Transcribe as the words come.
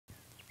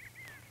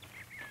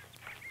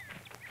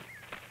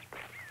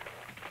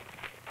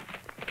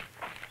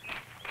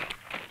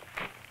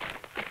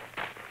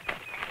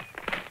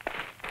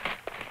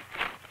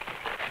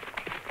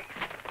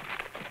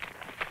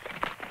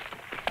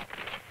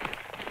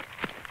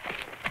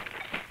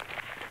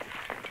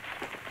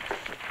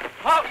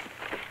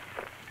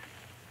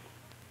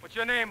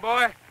your name,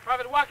 boy?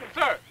 Private Watkins,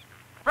 sir.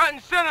 Front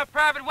and center,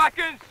 Private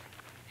Watkins.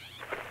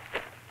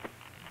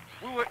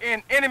 We were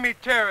in enemy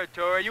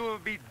territory. You will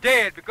be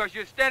dead because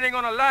you're standing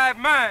on a live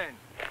mine.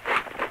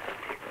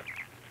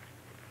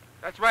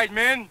 That's right,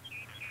 men.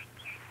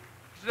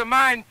 This is a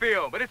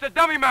minefield, but it's a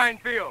dummy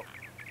minefield.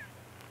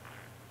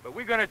 But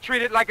we're gonna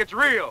treat it like it's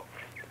real.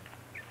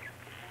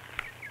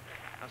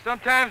 Now,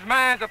 sometimes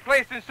mines are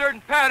placed in certain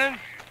patterns.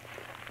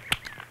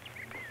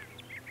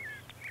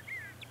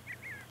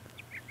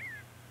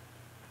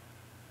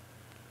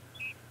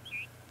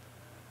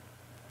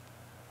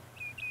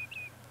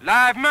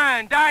 Live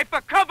mine, dive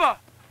for cover!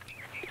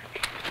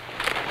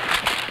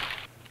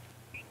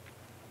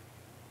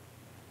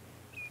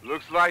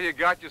 Looks like you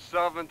got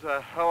yourself into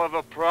a hell of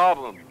a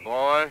problem,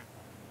 boy.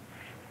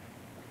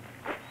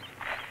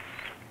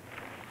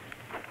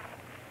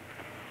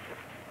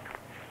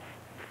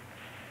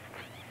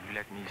 You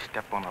let me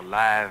step on a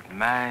live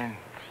mine?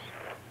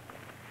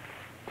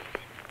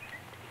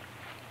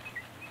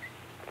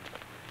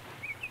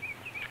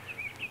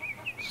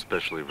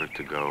 Especially for it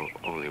to go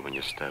only when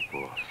you step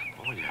off.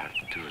 All you have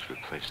to do is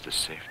replace the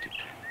safety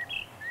pin.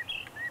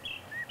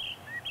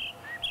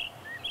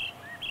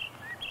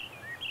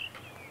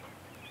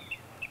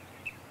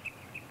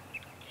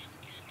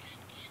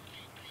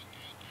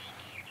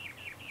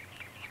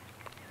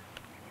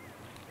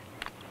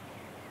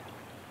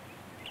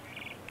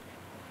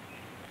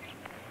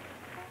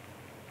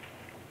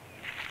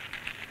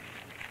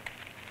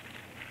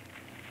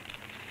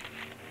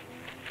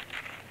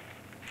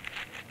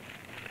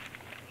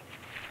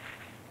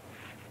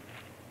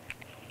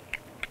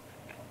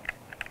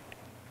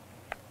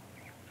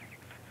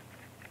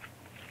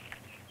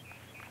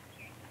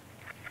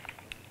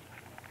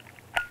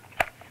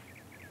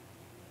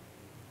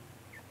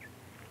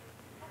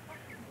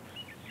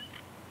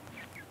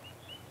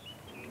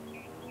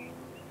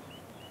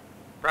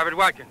 Private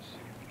Watkins.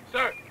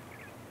 Sir.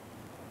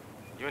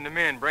 You and the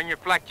men, bring your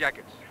flak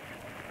jackets.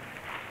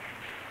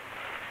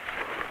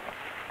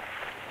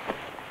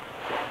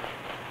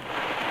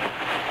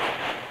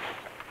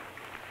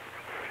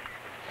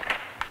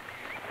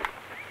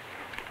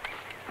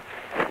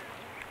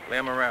 Lay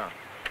them around.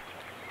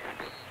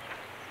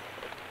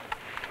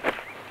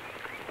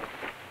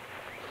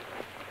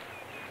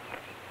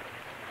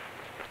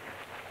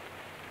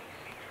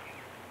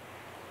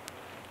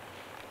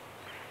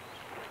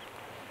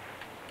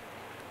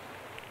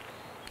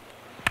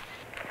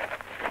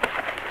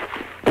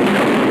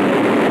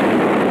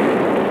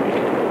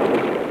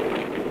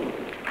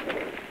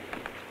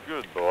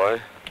 Good boy.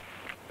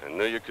 I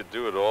knew you could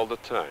do it all the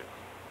time.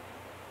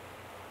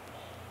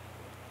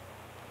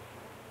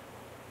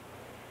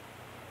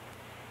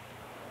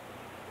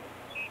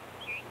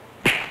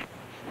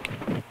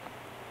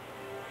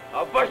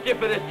 I'll bust you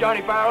for this,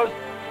 Johnny Barrows.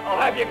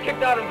 I'll have you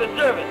kicked out of the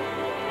service.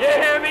 You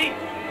hear me?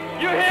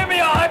 You hear me?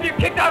 I'll have you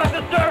kicked out of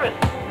the service.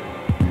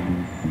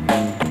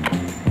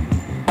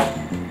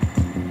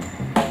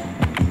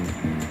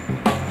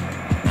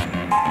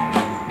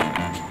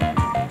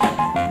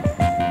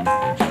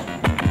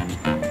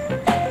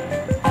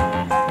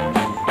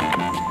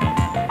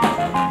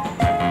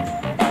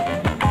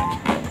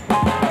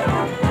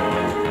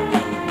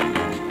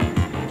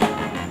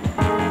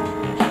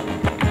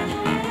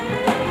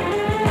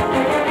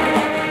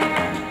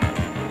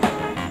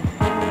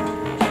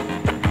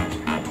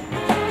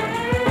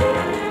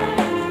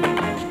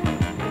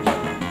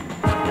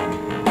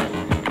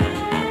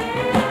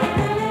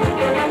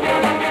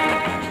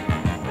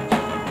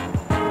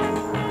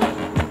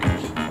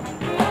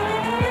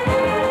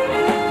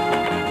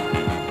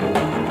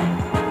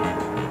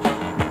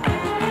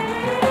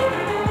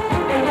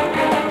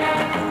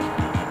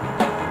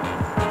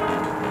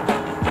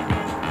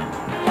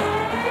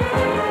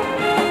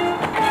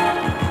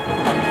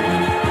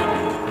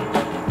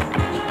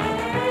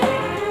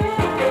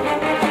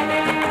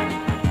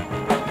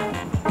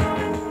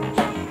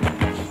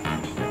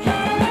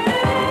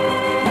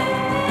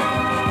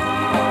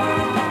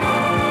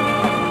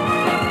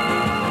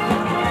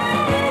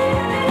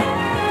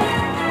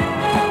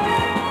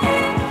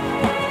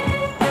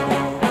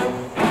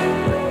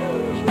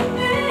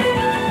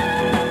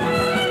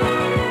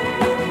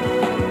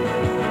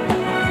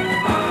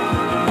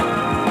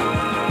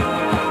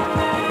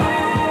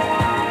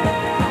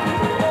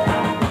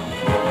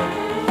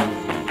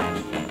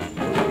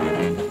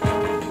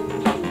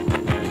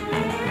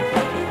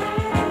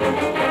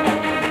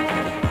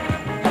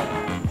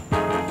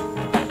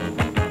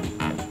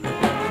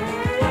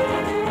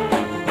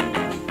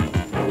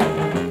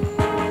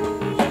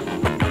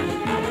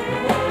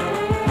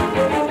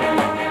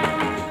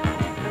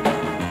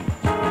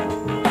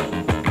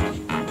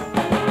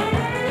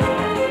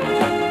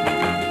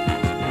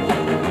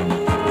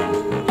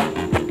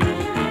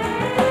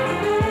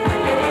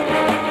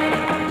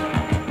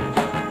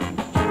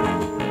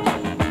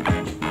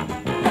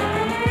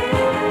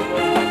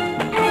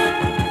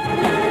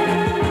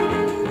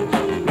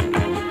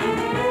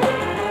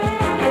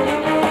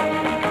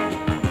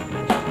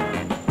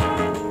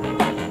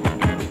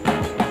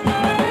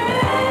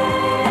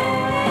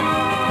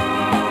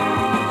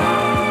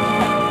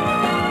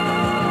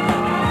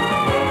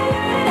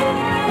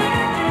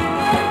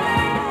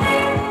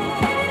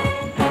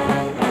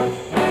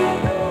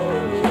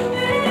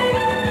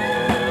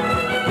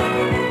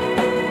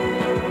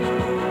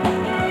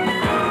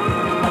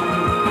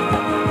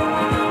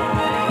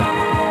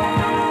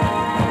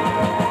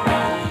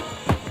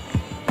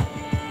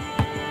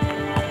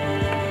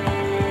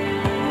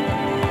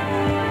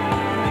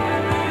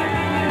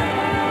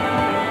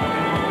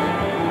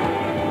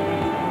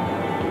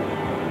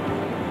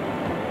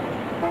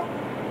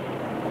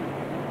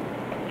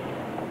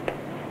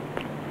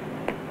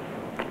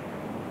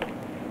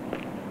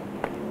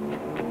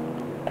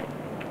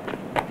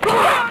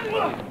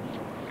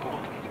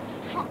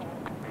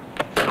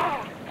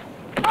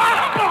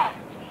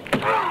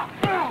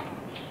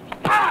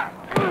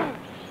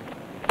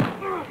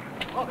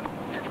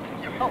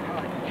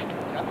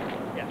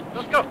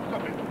 go.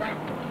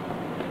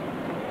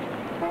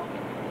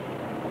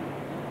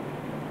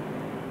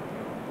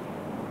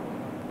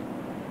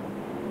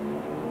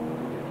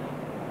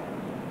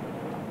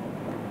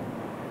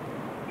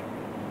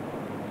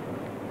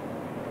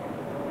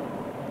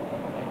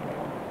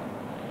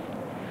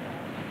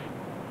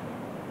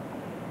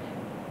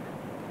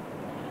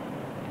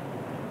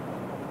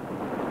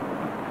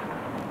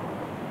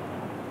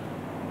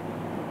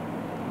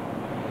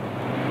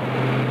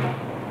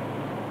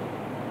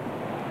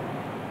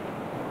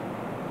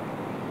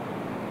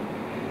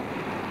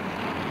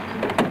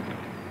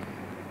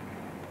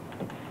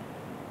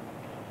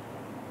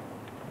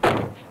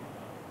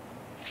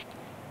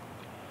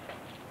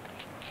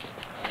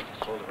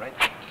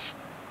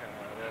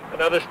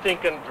 Another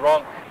stinking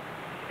drunk.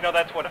 You know,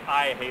 that's what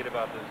I hate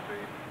about this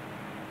street.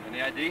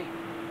 Any ID?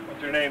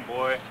 What's your name,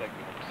 boy? Same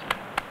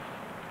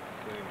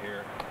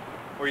here.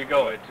 Where you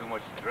going? Too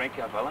much to drink,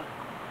 young fella?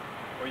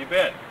 Where you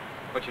been?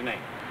 What's your name?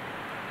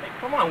 Hey,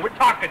 come on, we're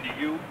talking to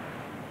you.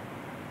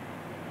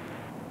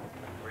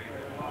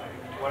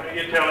 Why don't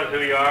you tell us who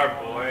you are,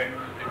 boy?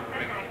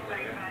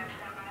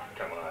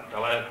 Come on,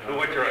 fella.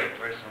 What's your name?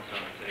 Personals on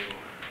the table.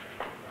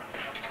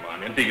 Come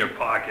on, empty your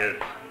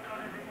pockets.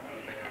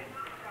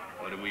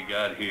 What do we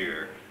got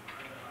here?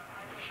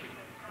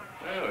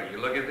 Well, you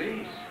look at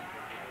these.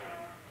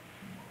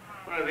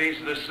 One of these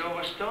is the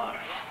Silver Star.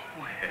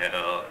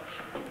 Well,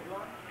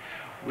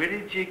 where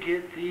did you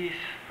get these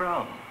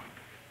from?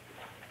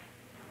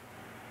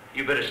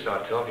 You better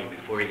start talking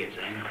before he gets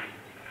angry.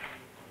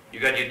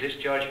 You got your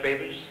discharge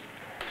papers?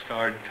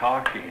 Start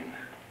talking.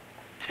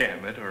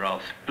 Damn it, or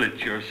I'll split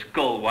your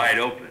skull wide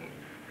open.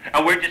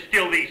 Now, where'd you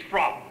steal these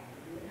from?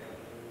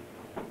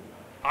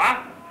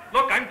 Huh?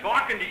 Look, I'm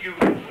talking to you.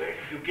 Where did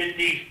you get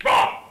these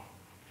from?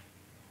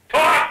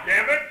 Talk,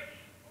 damn it!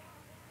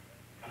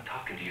 I'm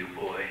talking to you,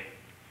 boy.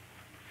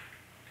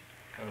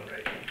 All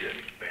right, you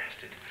dirty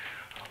bastard.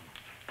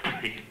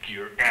 I'll kick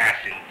your ass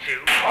in two.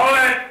 Hold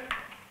it!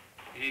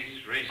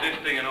 He's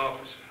resisting an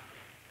officer.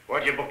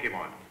 What'd you book him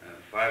on?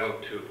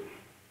 502.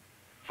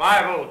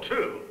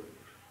 502?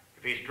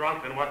 If he's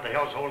drunk, then what the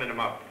hell's holding him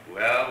up?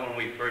 Well, when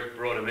we first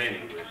brought him in,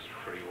 he was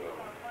pretty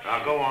well.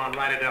 Now go on,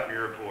 write it up in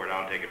your report.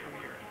 I'll take it from here.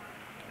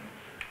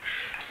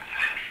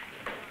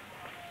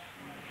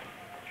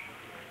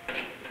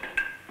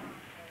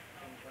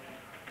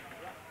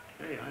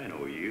 Hey, I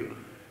know you.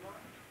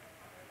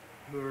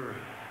 Yeah,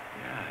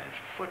 it's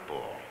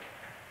football.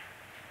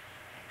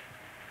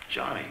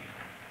 Johnny.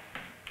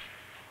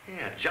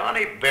 Yeah,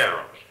 Johnny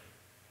Barrows.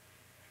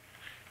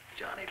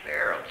 Johnny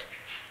Barrows.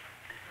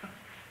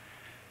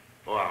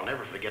 Boy, I'll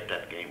never forget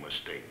that game with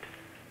State.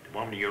 The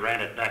one when you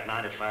ran it back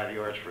 95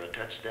 yards for a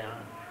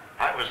touchdown.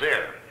 I was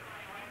there.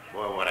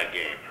 Boy, what a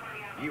game.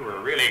 You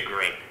were really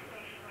great.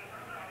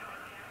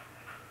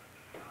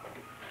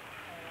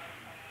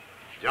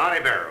 Johnny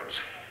Barrows.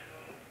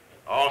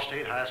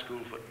 All-State high school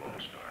football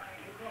star.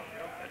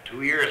 At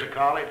 2 years of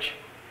college,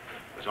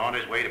 was on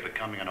his way to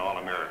becoming an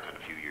All-American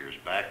a few years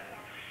back,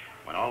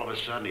 when all of a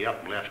sudden he up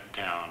and left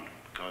town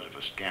because of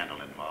a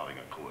scandal involving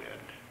a co-ed.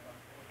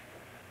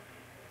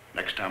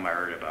 Next time I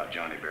heard about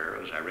Johnny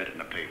Barrows, I read it in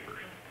the paper.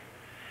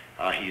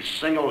 He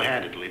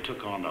single-handedly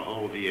took on the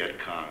whole Viet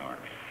Cong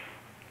army.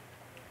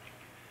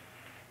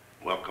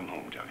 Welcome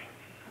home, Johnny.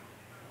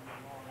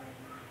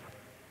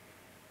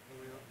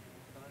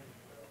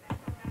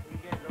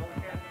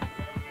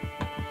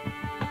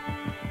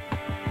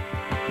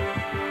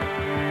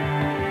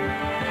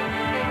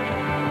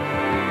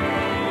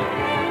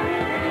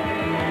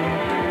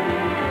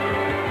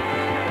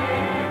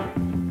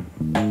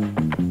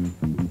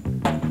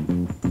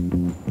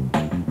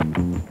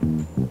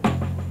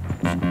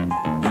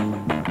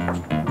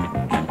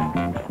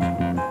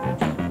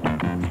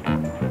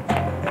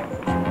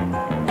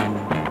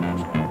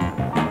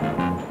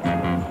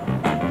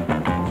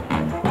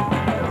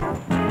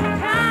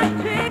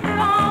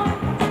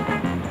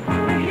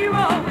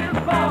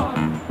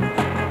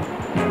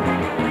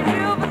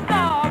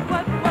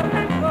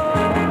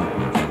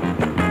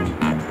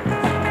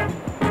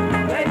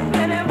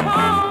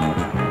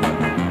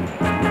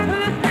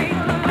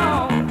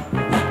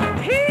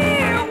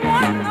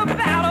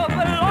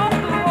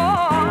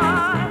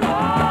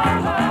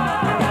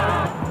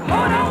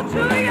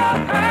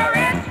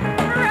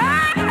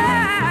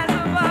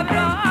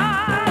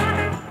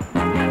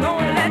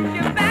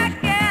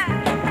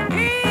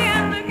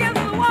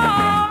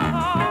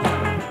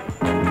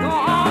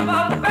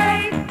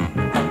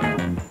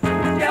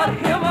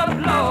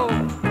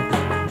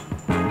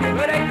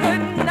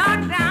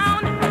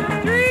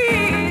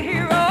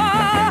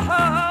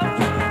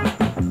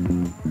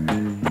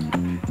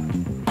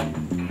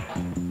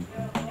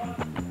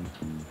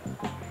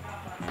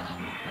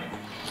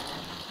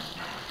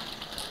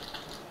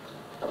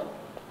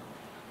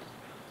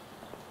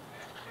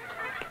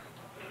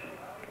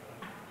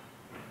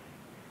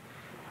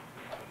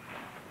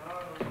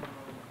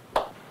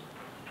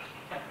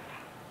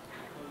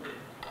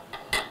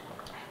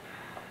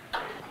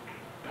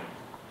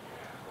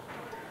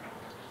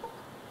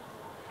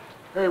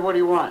 Hey, what do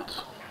you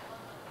want?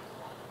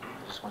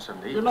 just want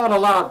something to eat. You're not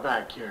allowed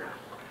back here.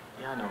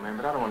 Yeah, I know, man,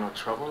 but I don't want no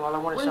trouble. All I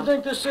want is What do you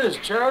think this is,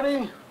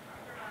 charity?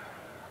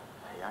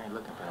 Hey, I ain't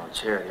looking for no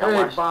charity.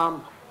 Hey,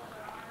 Bomb.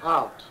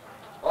 Out.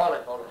 Hold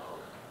it.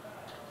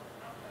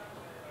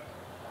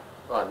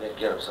 Come on, Nick,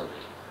 get him something.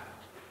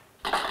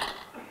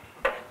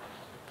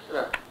 Sit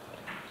down.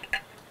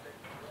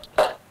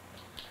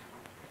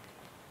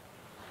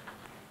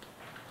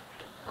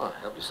 Come on,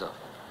 help yourself.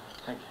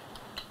 Thank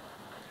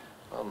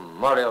you. I'm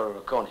Mario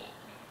Riccone.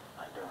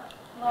 How you doing?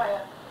 Mario,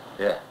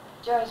 Yeah.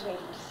 Joey's waiting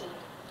to see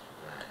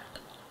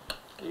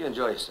you. You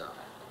enjoy yourself.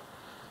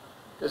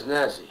 This is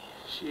Nancy.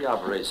 She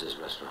operates this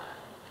restaurant.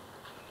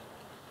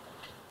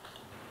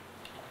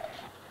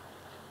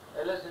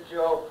 Hey, listen,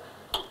 Joe.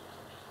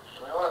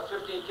 I want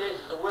 15 cases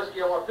of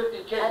whiskey. I want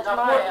 15 cases. That's not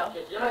Mario. 14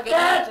 cases. You We'll get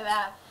understand? into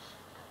that.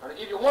 I'm going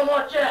to give you one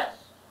more chance.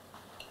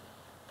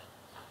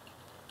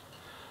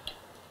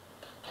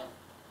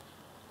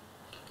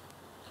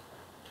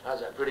 How's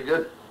that? Pretty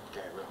good?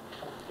 Yeah,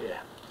 real.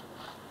 Yeah.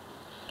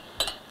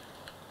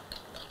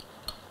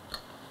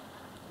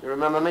 You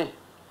remember me?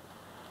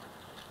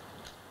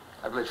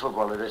 I played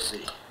football at SC.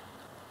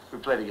 We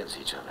played against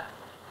each other.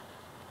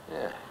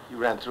 Yeah, you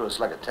ran through us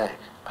like a tank.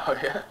 Oh,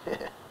 yeah?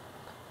 Yeah.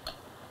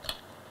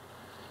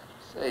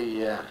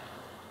 Say,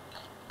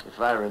 if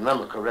I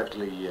remember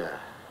correctly,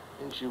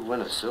 didn't you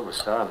win a Silver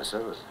Star in the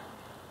service?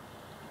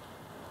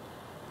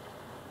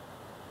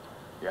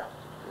 Yeah.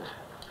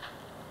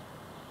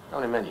 How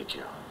many men you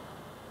kill?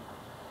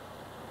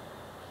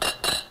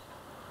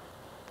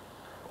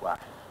 Why?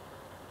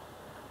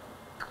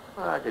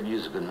 Well, I could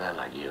use a good man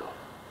like you.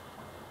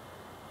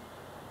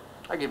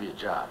 I give you a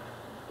job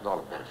with all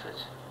the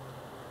benefits.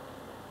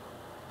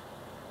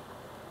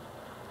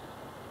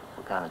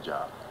 What kind of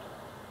job?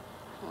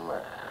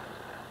 Well,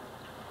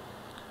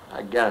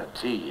 I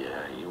guarantee you,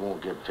 you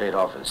won't get paid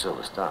off in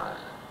Silver Stars.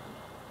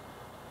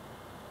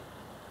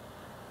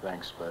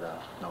 Thanks, but,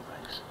 no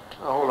thanks.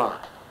 Now, hold on.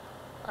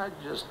 I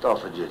just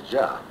offered you a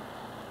job.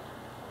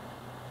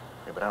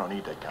 Yeah, but I don't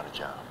need that kind of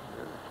job.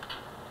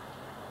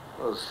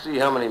 We'll see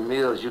how many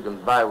meals you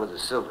can buy with a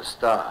Silver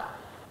Star.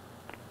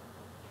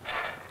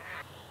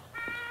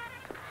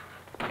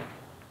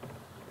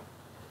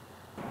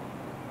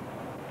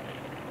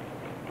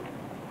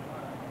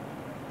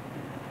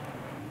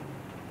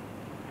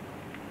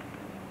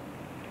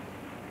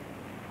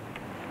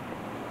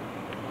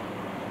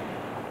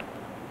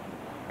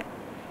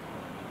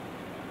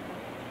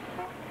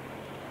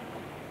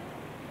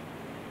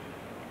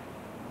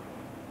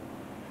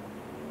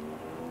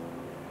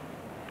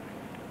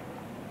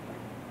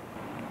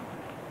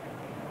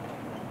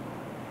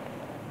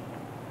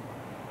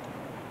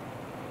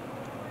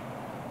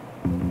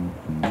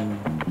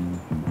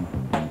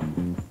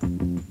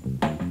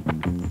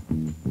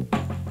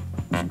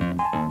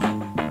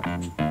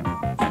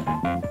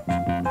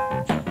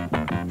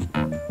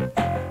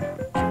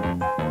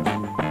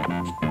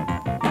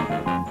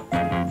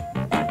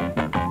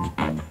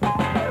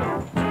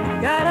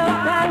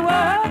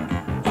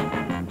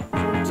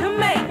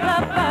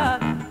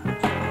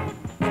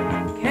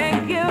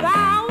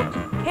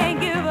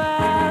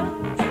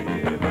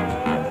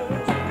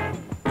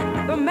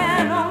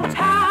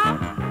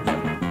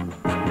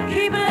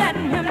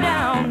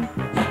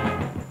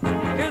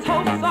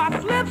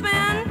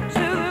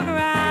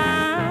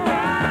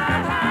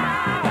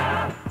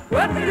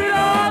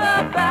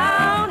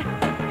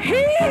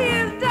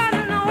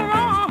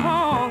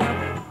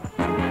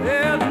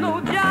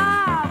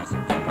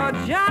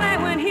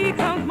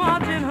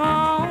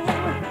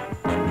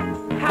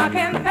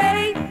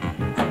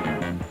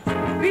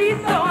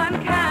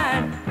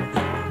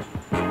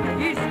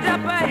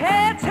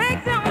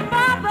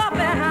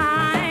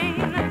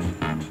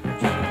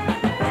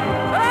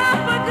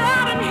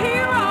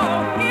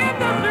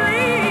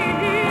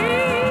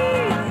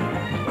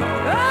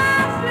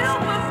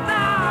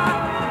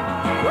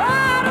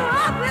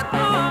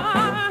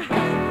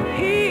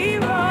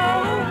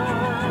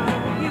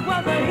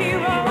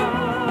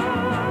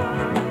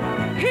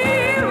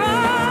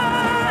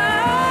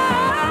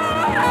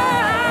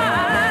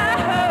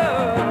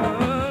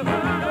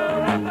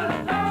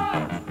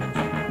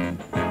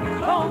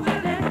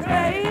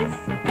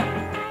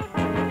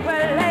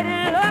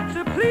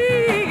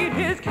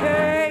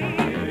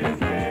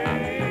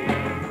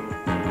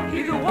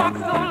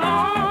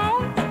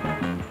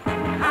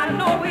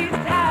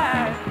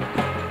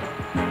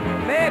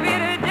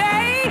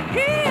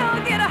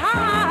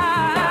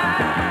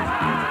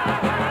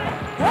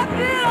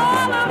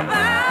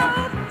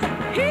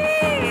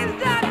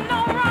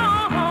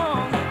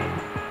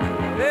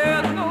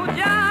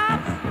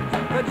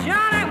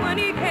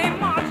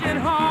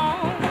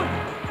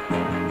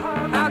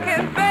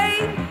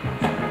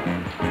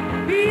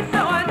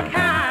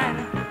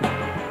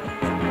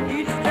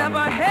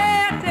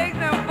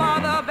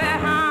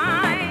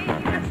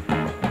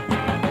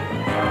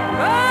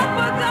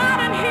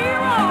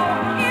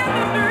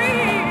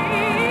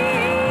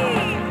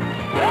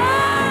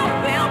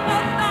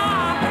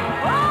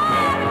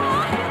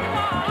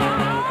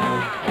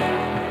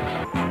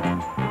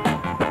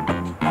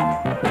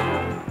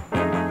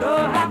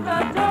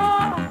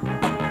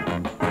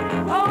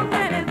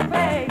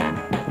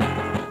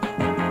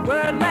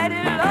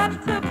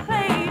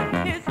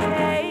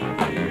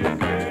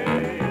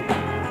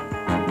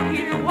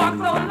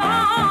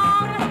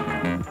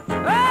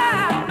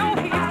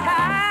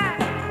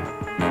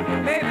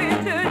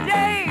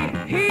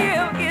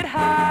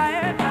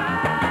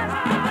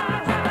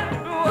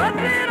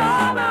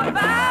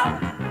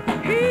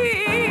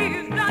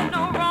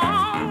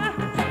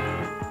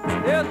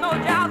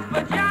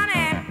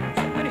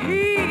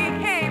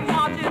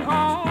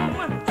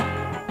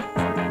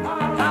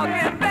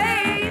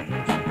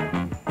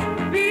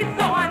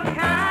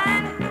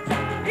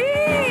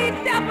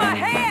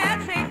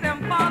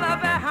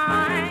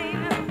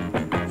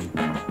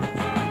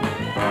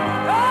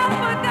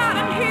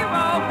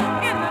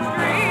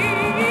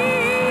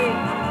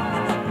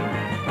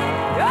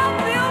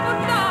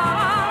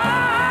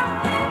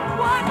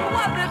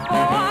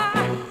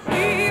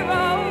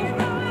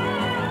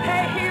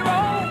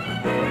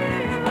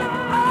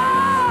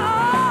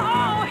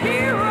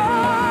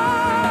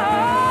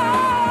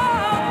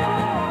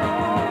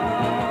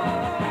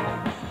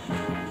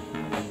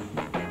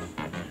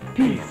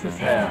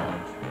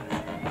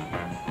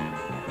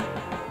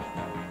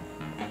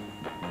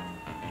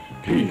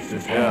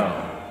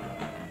 hell.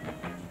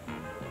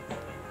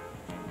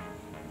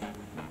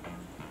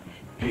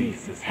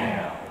 Peace is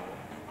hell.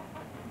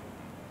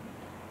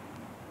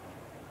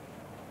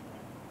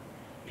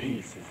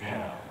 Peace is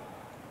hell.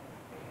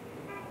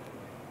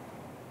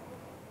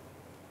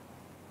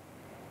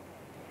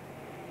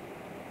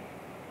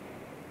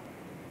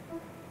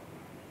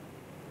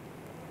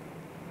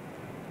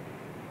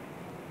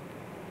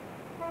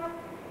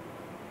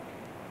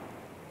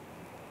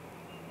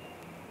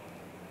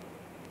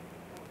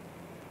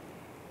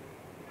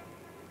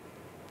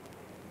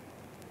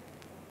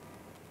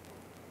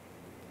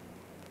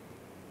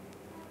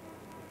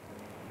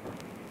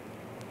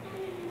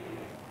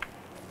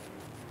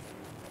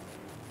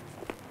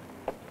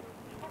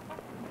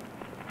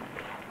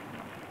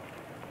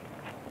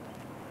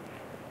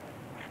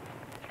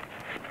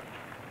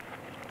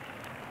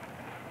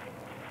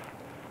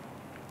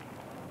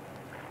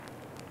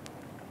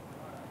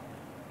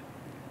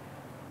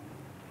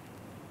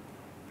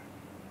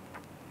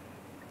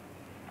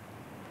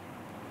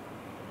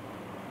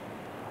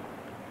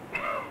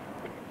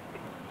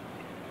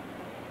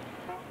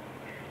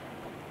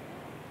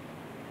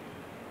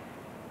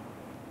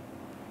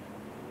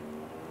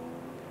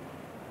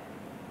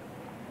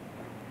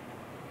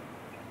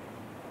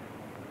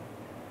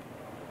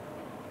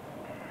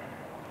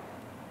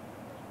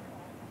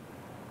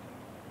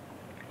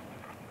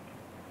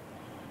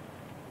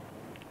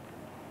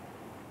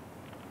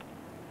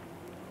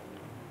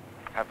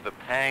 Have the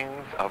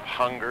pangs of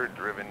hunger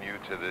driven you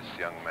to this,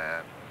 young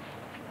man?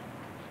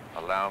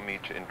 Allow me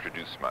to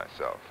introduce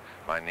myself.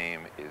 My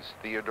name is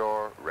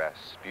Theodore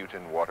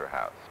Rasputin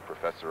Waterhouse,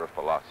 professor of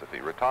philosophy,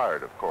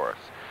 retired, of course.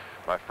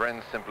 My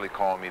friends simply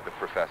call me the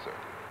professor.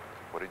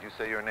 What did you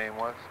say your name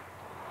was?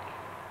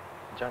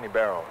 Johnny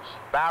Barrows.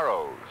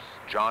 Barrows.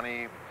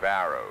 Johnny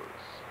Barrows.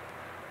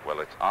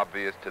 Well, it's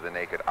obvious to the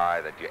naked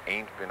eye that you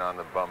ain't been on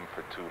the bum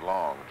for too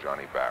long,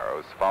 Johnny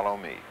Barrows. Follow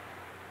me.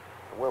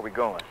 Where are we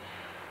going?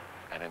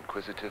 An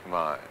inquisitive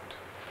mind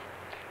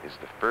is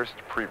the first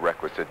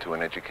prerequisite to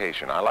an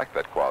education. I like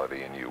that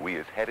quality in you. We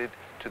is headed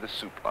to the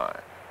soup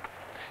line.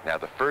 Now,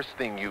 the first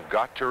thing you've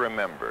got to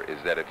remember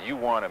is that if you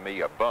want to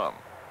be a bum,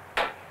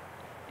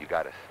 you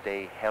got to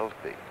stay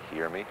healthy.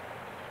 Hear me?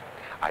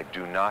 I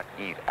do not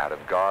eat out of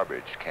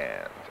garbage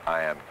cans.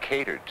 I am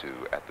catered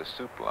to at the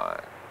soup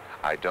line.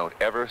 I don't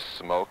ever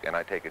smoke, and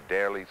I take a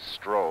daily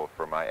stroll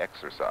for my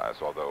exercise,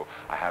 although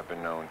I have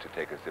been known to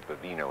take a sip of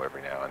vino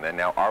every now and then.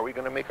 Now, are we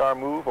going to make our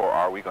move, or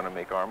are we going to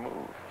make our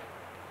move?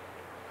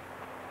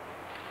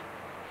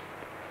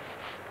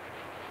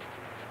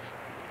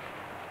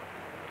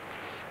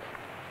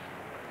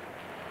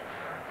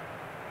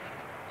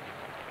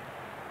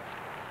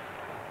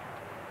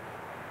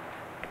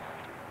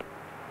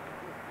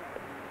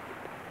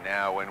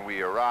 Now, when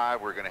we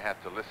arrive, we're going to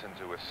have to listen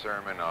to a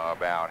sermon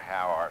about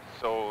how our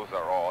souls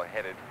are all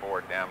headed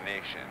for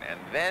damnation. And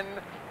then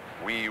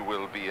we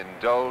will be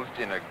indulged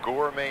in a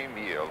gourmet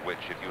meal, which,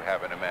 if you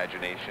have an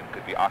imagination,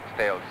 could be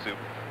oxtail soup,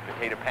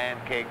 potato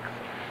pancakes,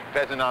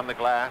 pheasant on the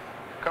glass.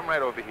 Come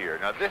right over here.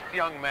 Now, this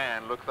young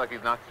man looks like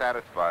he's not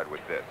satisfied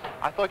with this.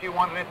 I thought you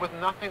wanted it with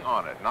nothing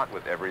on it, not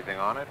with everything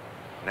on it.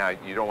 Now,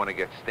 you don't want to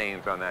get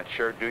stains on that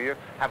shirt, do you?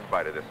 Have a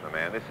bite of this, my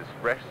man. This is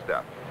fresh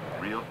stuff.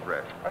 Real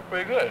fresh. That's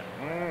pretty good.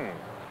 Mmm.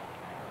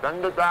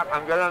 Send it back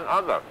and get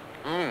another.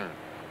 Mmm.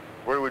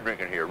 What are we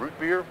drinking here? Root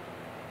beer?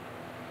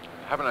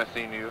 Haven't I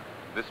seen you?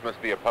 This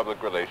must be a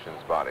public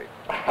relations body.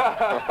 You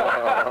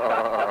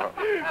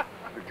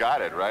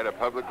got it, right? A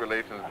public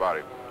relations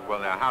body. Well,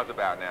 now, how's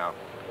about now?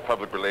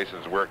 Public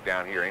relations work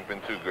down here ain't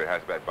been too good.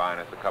 How's about buying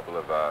us a couple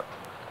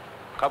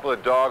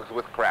of dogs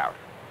with kraut?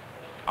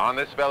 On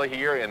this fella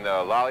here in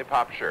the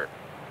lollipop shirt.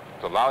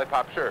 It's a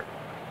lollipop shirt.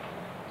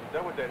 Is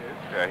that what that is?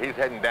 Yeah, he's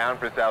heading down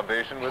for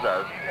salvation with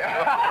us.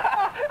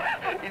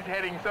 He's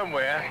heading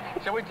somewhere.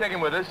 Shall we take him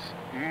with us?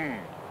 Mmm.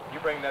 You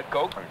bring that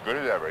Coke? As good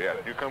as ever, yeah.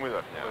 You come with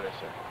us now. With us,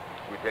 sir.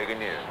 We're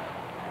taking you.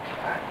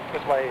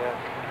 This way,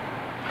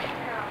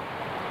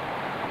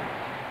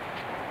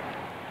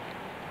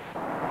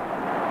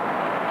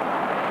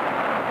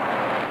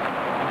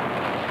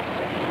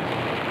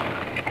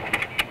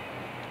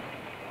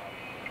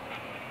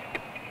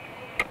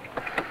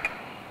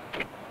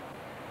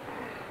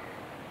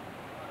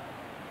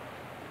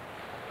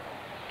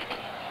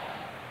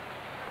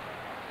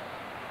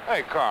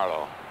 Hey,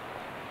 Carlo.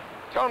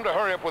 Tell him to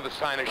hurry up with the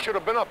sign. It should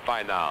have been up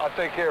by now. I'll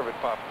take care of it,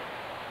 Papa.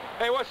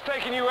 Hey, what's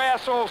taking you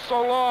assholes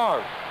so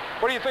long?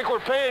 What do you think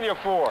we're paying you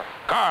for?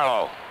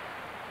 Carlo,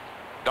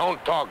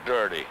 don't talk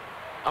dirty.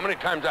 How many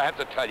times I have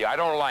to tell you? I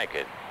don't like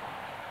it.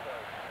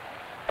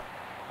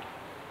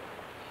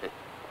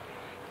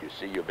 You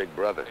see your big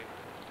brother.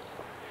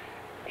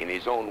 In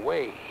his own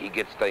way, he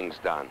gets things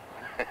done.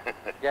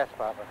 Yes,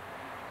 Papa.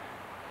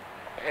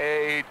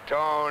 Hey,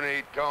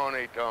 Tony.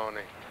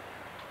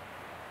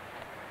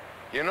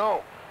 You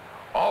know,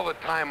 all the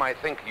time I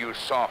think you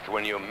soft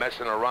when you're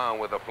messing around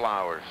with the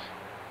flowers.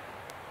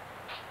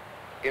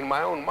 In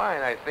my own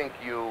mind, I think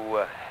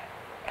you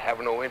have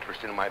no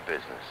interest in my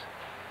business.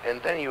 And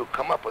then you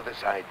come up with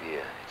this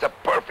idea. It's a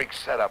perfect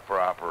setup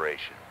for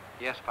operation.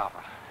 Yes,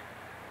 Papa.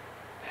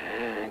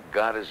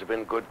 God has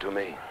been good to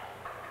me.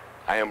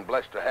 I am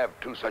blessed to have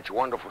two such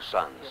wonderful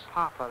sons. Yeah,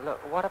 Papa,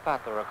 look, what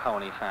about the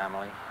Riccone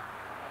family?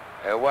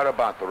 What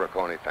about the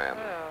Riccone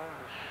family?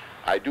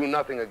 I do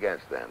nothing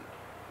against them.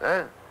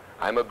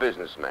 I'm a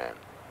businessman.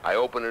 I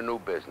open a new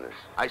business.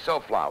 I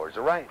sell flowers,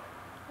 all right?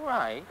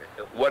 Right.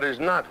 What is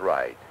not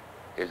right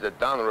is that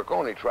Don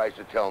Riccone tries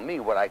to tell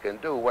me what I can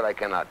do, what I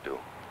cannot do.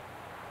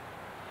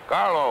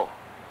 Carlo.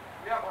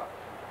 Yeah, Papa.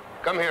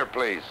 Come here,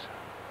 please.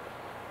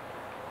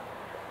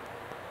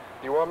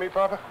 You want me,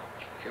 Papa?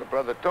 Your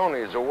brother Tony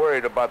is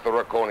worried about the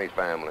Riccone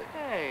family.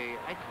 Hey,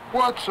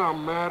 What's the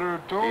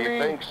matter, Tony? He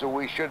thinks that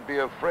we should be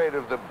afraid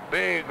of the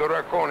big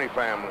Riccone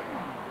family.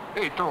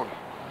 Hey, Tony.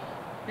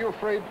 You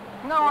afraid?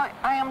 No,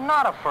 I am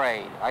not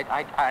afraid.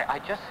 I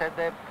just said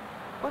that,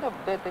 well,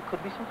 there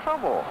could be some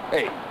trouble.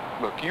 Hey,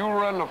 look, you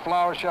run the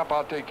flower shop,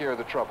 I'll take care of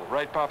the trouble.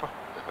 Right, Papa?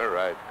 All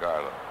right,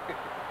 Carlo.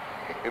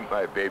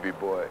 My baby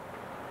boy.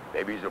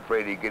 Maybe he's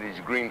afraid he'd get his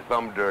green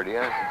thumb dirty,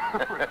 huh?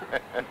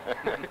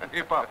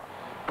 Hey, Papa,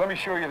 let me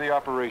show you the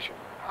operation.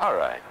 All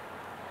right.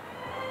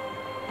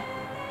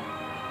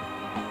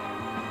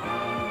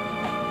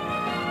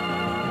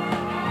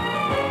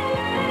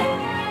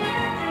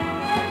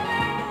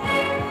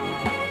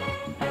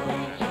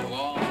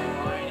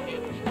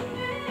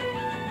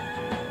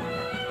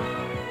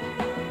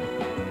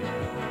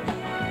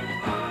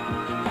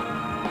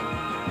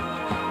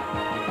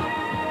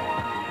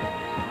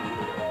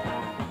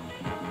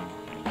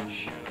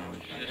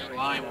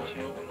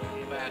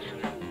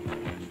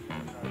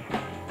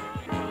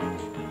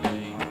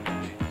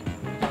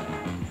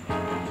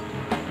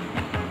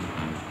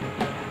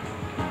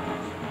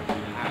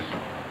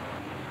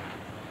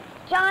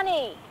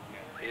 Johnny!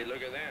 Hey,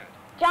 look at that.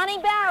 Johnny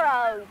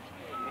Barrows!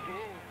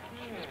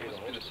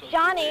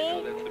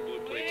 Johnny! That's the blue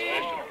plate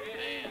special.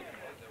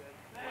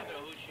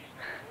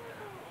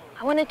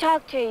 I want to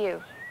talk to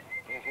you.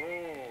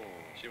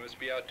 She must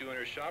be out doing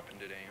her shopping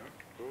today,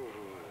 huh?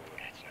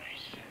 That's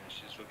nice. Yeah,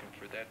 she's looking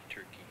for that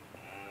turkey.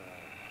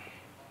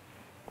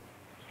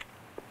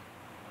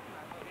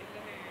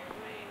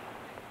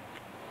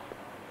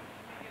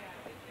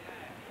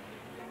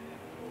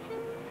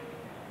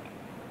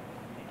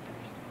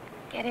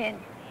 Get in.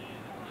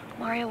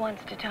 Mario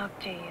wants to talk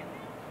to you.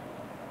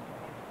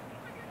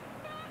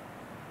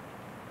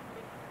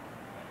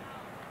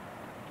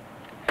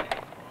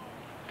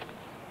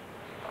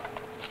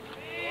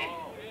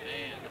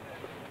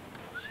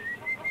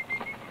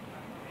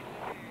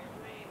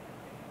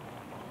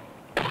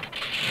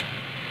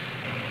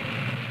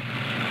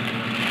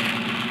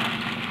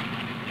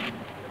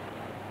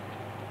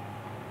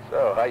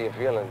 So, how you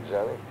feeling,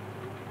 Johnny?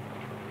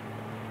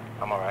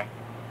 I'm all right.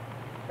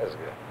 That's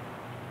good.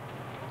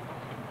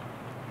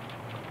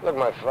 Look,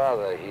 my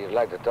father, he'd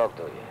like to talk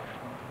to you.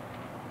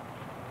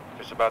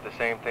 It's about the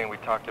same thing we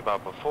talked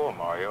about before,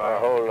 Mario.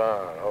 Hold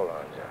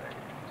on, Johnny.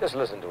 Just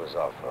listen to us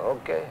offer,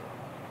 okay?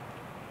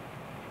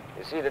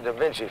 You see, the Da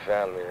Vinci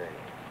family,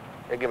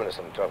 they're giving us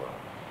some trouble.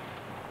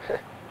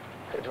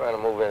 They're trying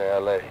to move into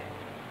L.A.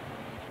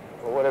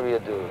 Well, whatever you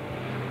do,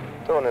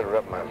 don't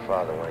interrupt my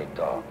father when he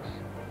talks.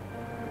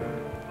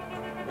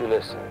 You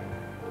listen.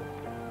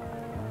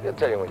 He'll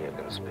tell you when you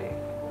can speak.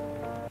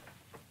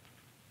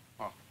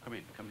 Oh, come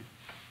in, come in.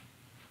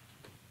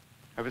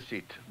 Have a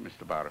seat,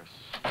 Mr. Barrows.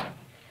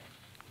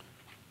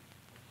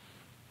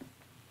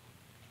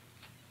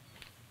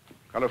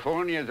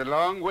 California is a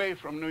long way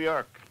from New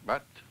York,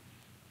 but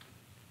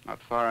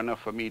not far enough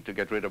for me to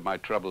get rid of my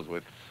troubles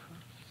with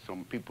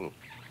some people.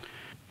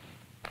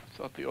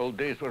 Thought the old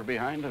days were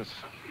behind us.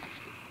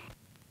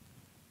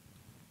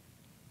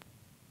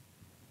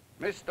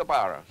 Mr.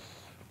 Barrows,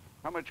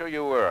 how much are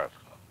you worth?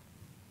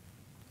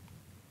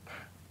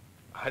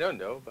 I don't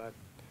know, but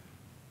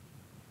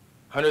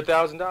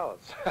 $100,000.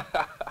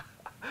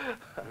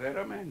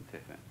 Veramente.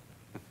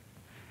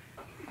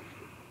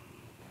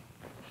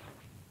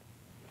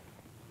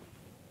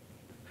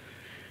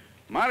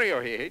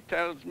 Mario here, he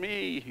tells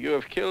me you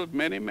have killed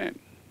many men.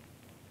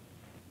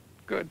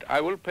 Good, I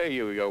will pay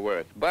you your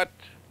worth, but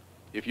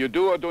if you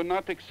do or do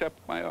not accept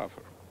my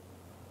offer,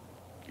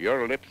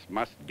 your lips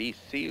must be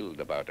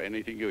sealed about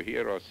anything you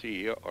hear or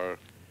see, or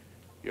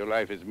your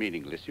life is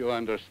meaningless. You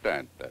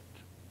understand that?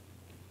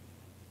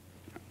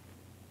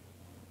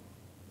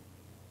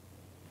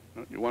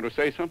 You want to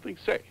say something?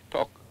 Say,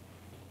 talk.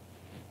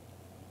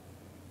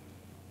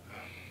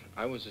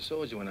 I was a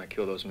soldier when I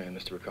killed those men,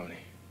 Mr. Riccone.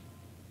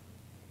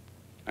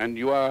 And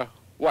you are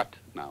what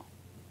now?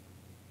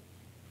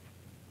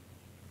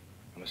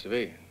 I'm a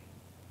civilian.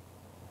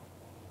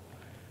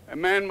 A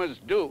man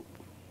must do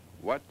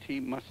what he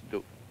must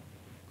do.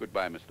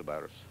 Goodbye, Mr.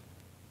 Barrows.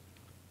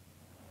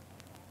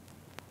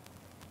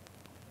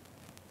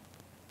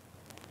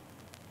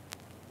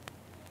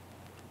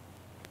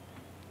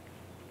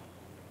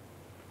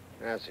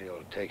 Nancy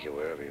will take you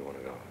wherever you want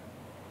to go.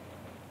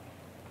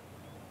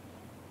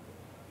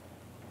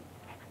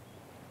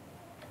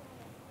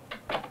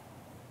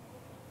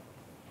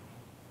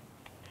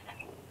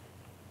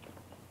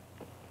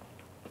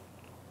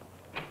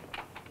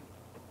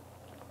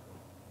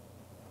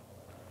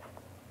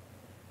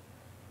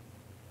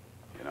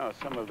 know,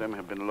 some of them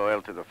have been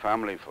loyal to the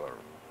family for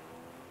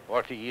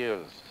 40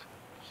 years.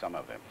 Some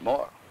of them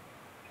more.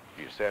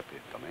 Giuseppe,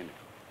 Domenico.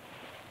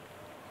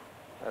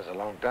 That's a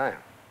long time.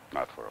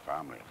 Not for a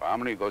family.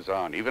 Family goes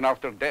on, even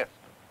after death.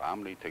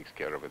 Family takes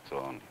care of its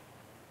own.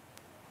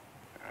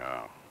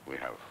 Yeah,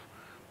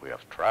 we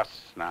have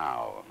trusts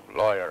now,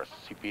 lawyers,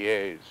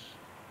 CPAs.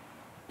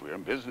 We're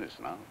in business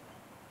now.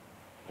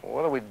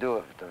 What do we do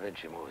if Da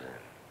Vinci moves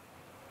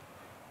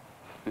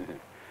in?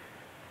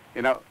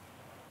 You know,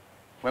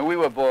 when we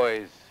were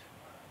boys,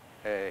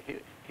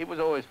 he was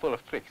always full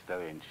of tricks, Da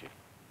Vinci.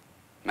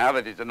 Now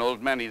that he's an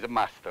old man, he's a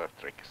master of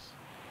tricks.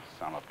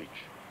 Son of a bitch.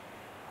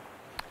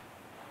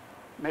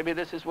 Maybe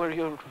this is where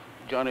your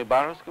Johnny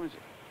Barrows comes in.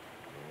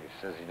 He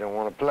says he don't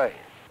want to play.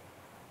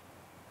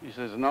 He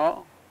says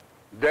no.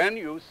 Then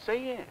you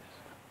say yes.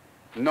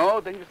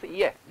 No, then you say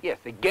yes, yes,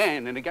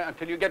 again and again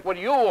until you get what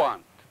you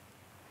want.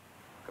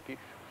 Capisci?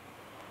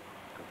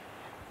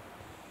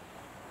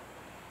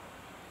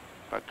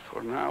 But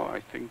for now,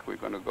 I think we're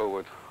going to go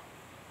with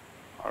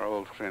our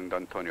old friend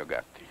Antonio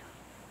Gatti.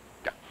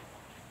 Yeah.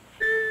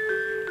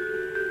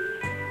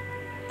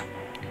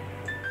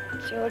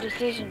 It's your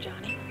decision,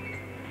 Johnny.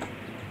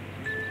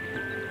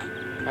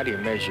 How do you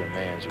measure a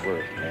man's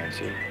worth,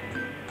 Nancy?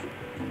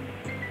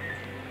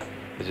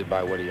 Is it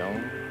by what he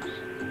owns,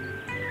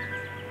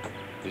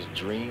 his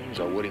dreams,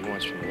 or what he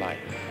wants from life?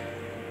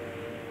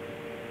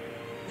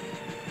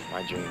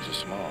 My dreams are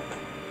small.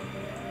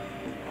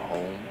 A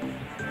home,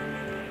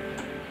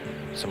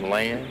 some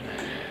land,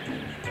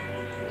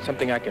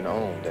 something I can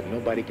own that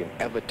nobody can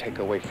ever take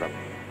away from me.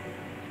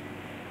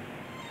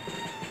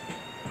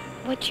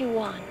 What you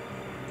want,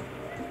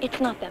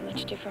 it's not that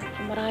much different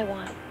from what I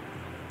want.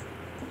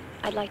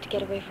 I'd like to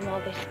get away from all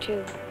this,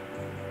 too.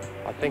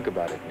 I'll think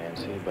about it,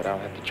 Nancy, but I'll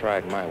have to try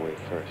it my way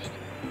first.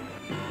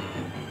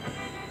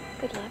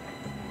 Good luck.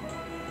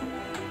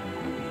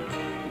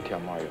 You tell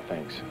Mario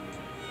thanks.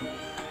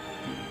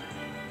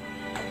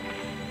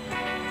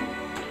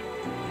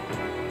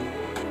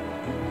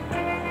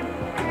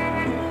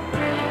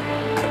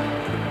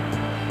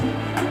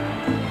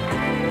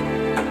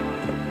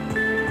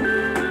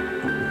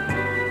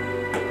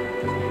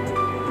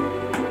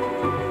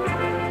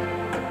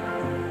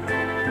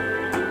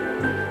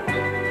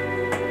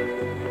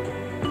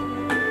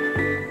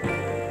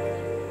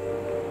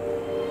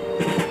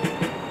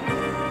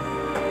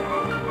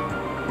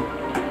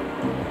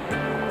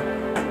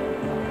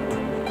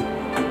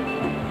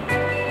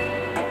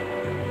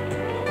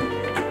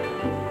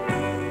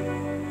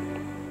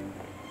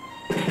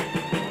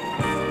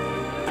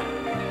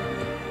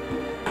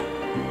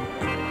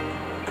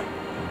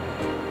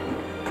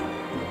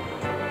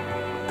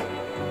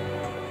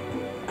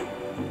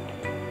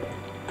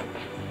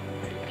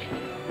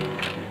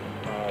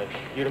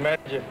 You the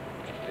manager?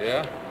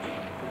 Yeah?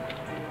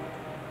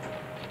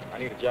 I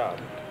need a job.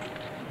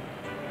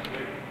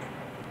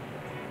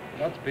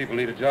 Lots of people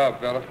need a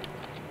job, fella.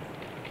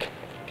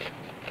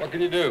 What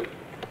can you do?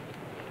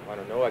 I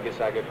don't know. I guess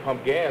I could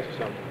pump gas or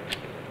something.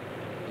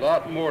 A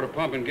lot more to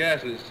pumping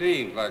gas than it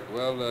seems like.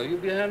 Well, you'll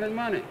be handling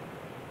money.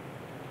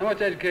 How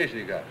much education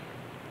you got?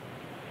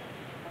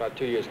 About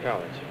 2 years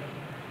college.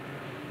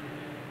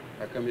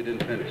 How come you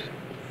didn't finish?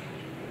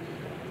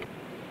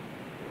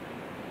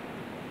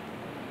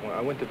 Well,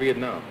 I went to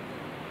Vietnam.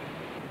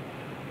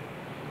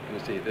 Let me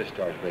see your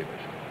discharge papers.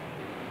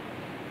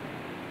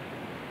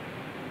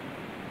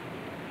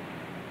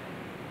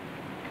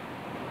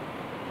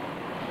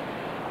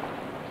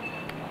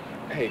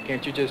 Hey,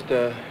 can't you just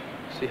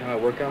see how I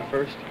work out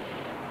first?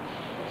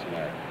 What's the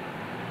matter?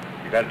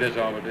 You got a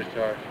dishonorable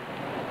discharge?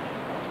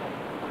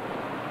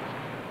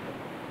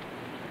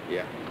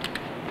 Yeah.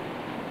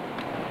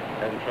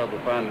 Having trouble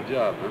finding a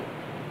job, huh?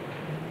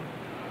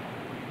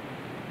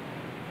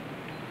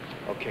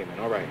 Okay, man,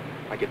 all right.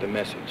 I get the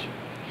message.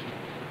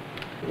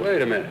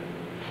 Wait a minute.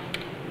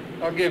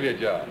 I'll give you a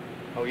job.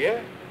 Oh,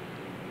 yeah?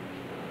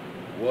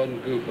 One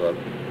goof up,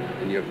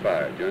 and you're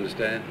fired. You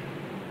understand?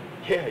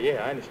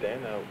 Yeah, I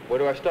understand. Where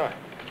do I start?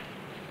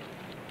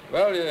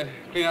 Well, you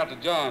clean out the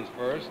johns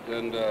first,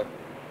 and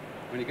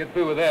when you get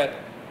through with that,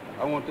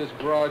 I want this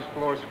garage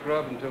floor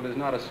scrubbed until there's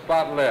not a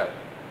spot left.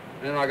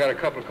 Then I got a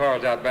couple of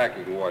cars out back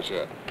you can wash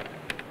up.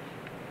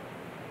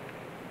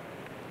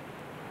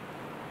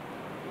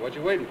 What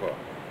you waiting for?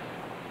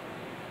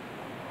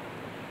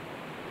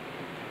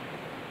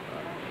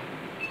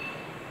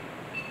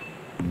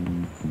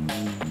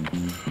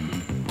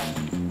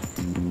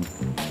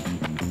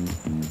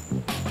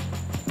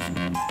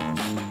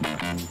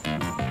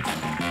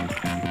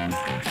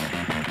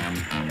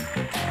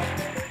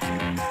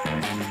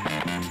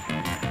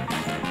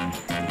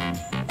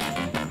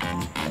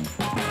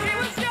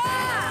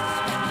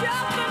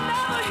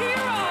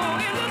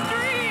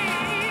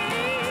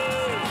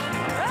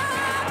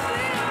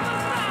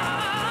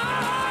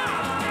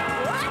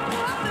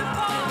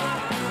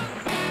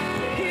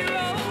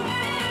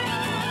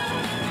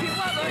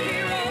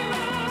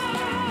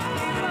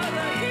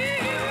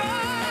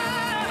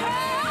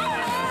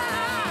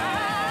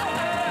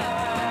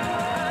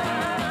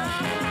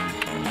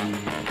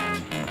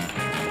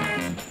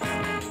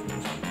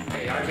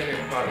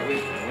 part of the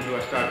week. When do I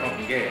start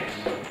pumping gas?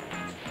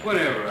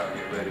 Whenever I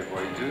get ready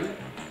for you to,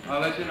 I'll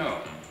let you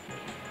know.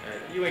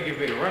 You ain't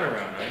giving me a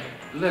runaround, are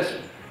you?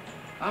 Listen,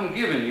 I'm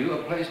giving you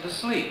a place to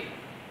sleep.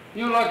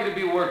 You're lucky to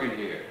be working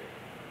here.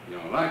 You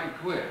don't like it,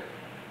 quit.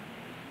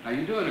 Now,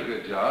 you're doing a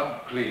good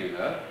job cleaning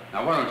up.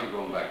 Now, why don't you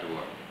go back to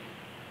work?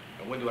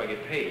 And when do I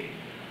get paid?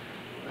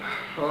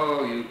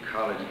 Oh, you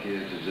college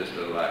kids are just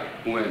alike.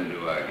 When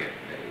do I get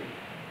paid?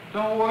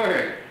 Don't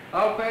worry,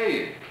 I'll pay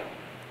you.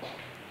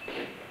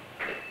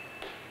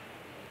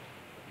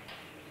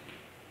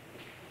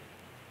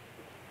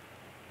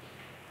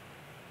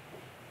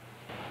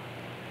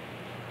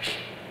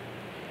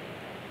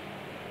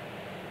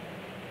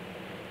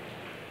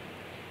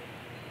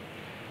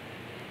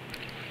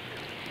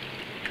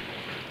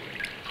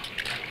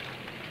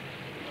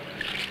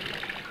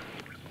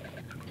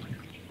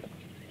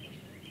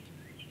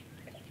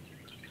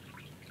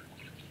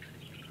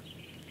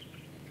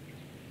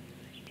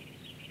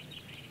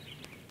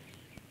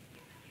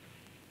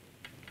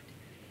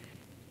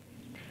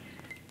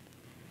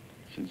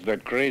 Since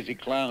that crazy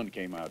clown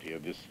came out here,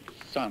 this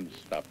sun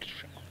stopped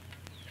shining.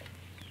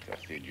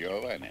 Casti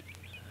Giovanni.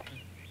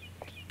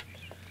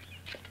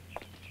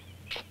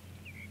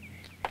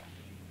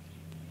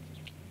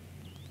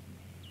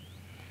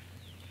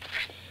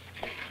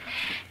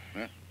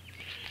 Huh?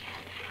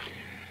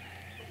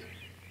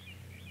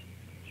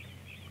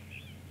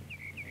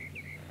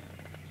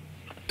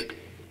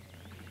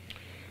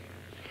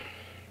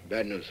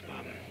 Bad news,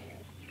 Bob.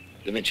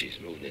 Da Vinci's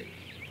moved in.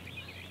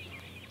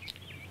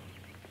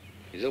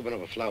 He's opened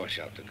up a flower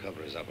shop to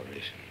cover his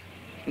operation.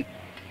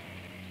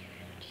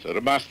 So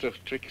the master of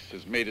tricks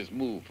has made his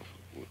move.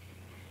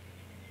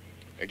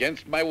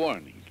 Against my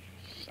warning.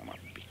 Son of a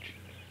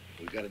bitch.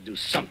 We gotta do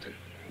something.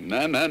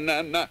 No.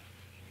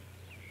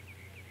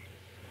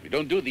 We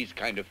don't do these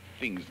kind of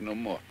things no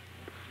more.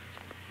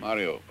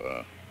 Mario,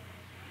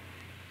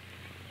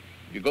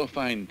 you go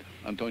find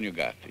Antonio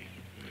Gatti.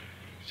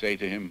 Say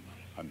to him,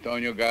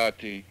 Antonio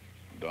Gatti,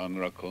 Don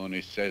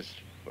Racconi says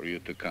for you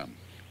to come.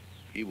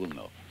 He will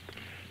know.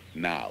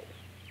 Now.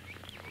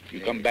 If you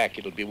come back,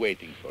 it'll be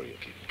waiting for you.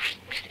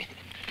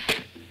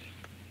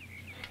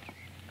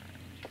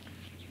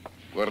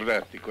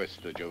 Guardate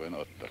questo,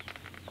 giovanotto.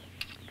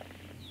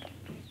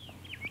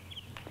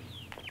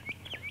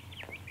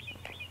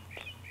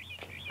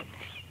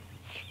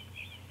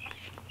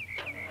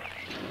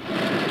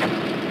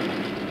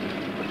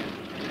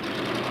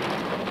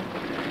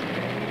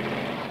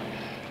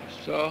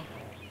 So,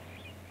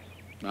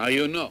 now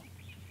you know.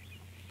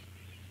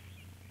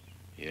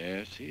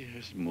 Yes, he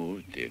has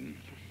moved in.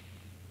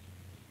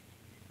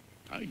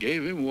 I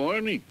gave him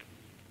warning.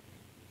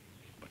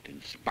 But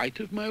in spite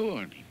of my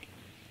warning,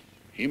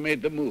 he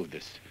made the move,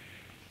 this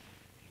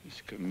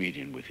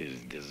comedian with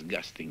his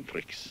disgusting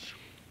tricks.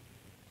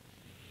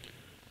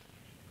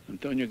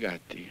 Antonio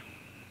Gatti,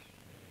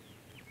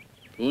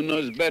 who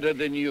knows better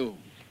than you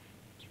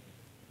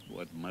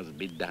what must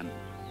be done?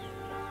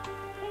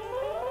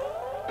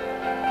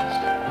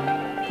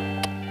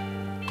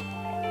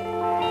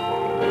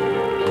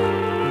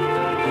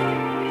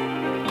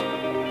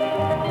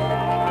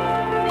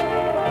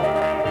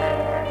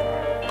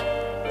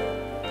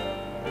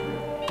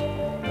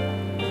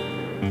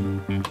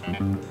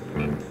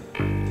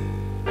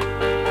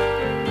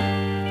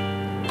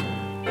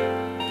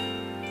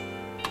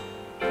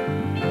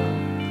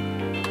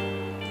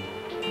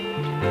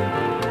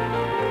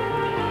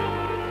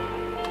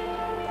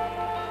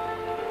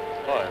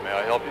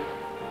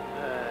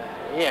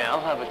 Yeah,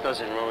 I'll have a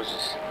dozen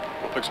roses.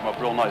 We'll fix them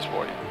up real nice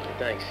for you.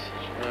 Thanks.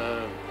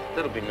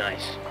 That'll be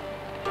nice.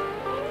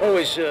 Oh,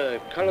 is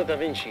Carlo da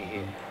Vinci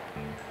here?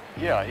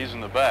 Yeah, he's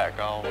in the back.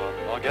 I'll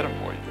get him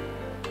for you.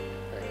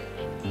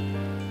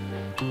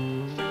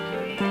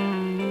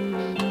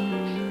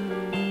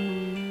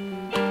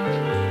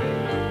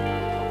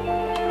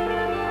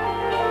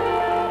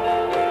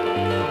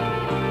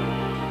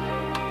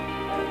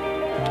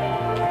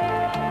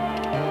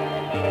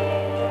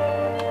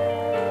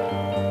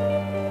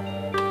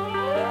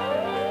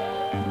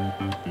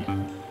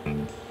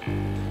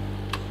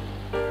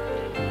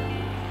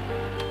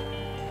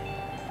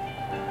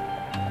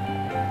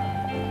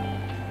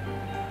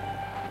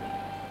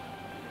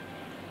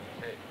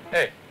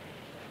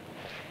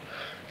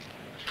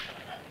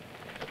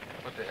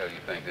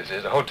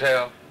 Is a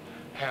hotel?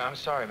 Yeah, I'm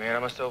sorry, man. I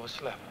must have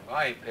overslept. Well,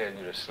 I ain't paying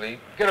you to sleep.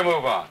 Get a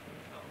move on.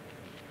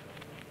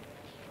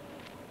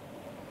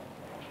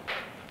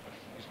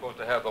 You're supposed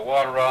to have the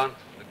water on,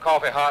 the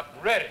coffee hot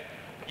and ready.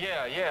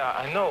 Yeah,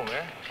 I know,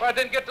 man. Well,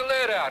 then get the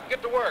lid out.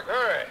 Get to work.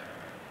 Hurry.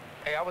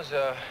 Hey, I was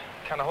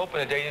kind of hoping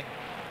today you'd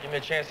give me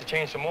a chance to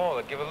change some oil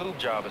or give a lube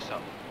job or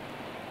something.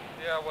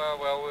 Yeah,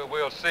 well,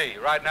 we'll see.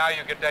 Right now,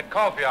 you get that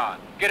coffee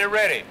on. Get it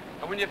ready.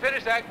 And when you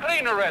finish that,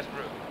 clean the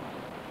restroom.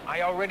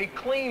 I already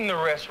cleaned the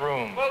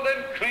restroom. Well,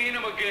 then clean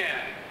them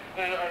again.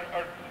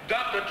 Or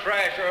dump the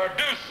trash or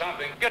do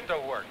something. Get to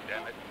work,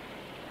 damn it.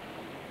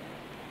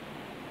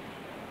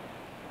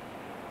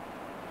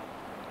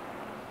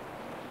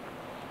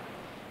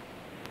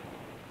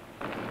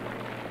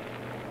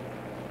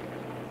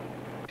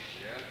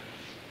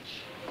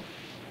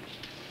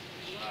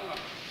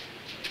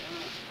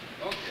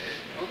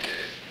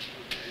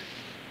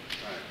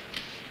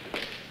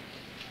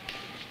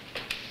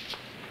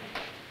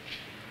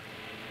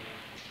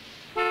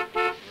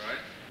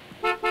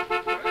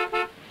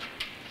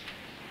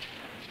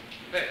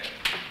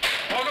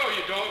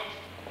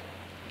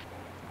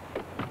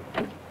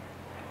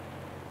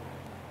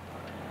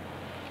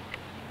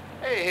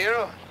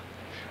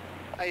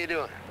 How you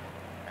doing?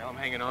 Well, I'm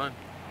hanging on.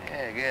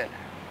 Yeah, good.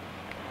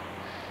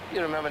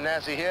 You remember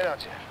Nancy here,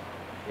 don't you?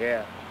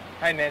 Yeah.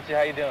 Hi, Nancy.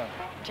 How you doing?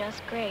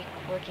 Just great,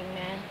 working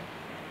man.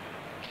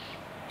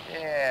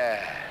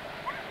 Yeah.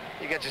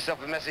 You got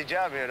yourself a messy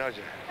job here, don't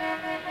you?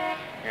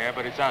 Yeah,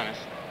 but it's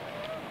honest.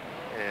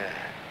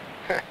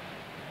 Yeah.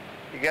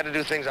 You got to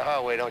do things the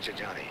hard way, don't you,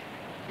 Johnny?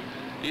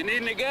 You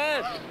need any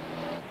gas?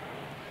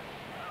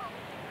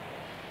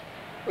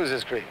 Who's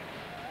this creep?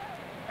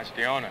 That's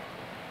the owner.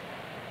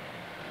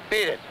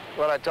 Beat it.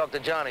 Well, I talked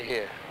to Johnny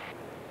here.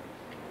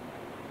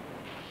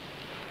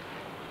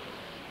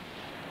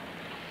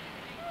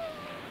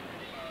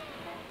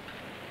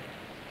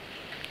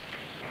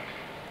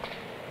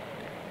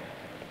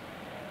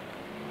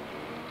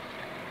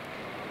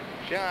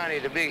 Johnny,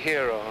 the big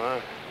hero,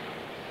 huh?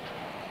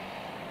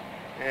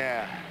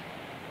 Yeah.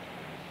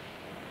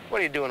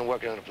 What are you doing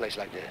working on a place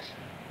like this?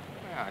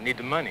 Well, I need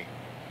the money.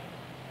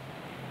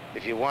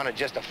 If you wanted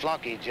just a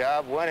flunky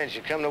job, why didn't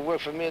you come to work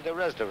for me at the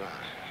restaurant?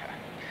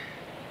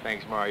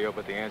 Thanks, Mario,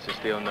 but the answer's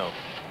still no.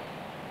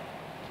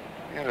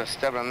 You're a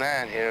stubborn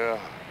man, hero.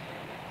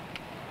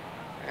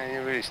 Man,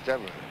 you're really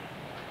stubborn.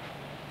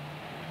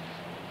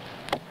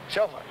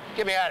 Chauffeur,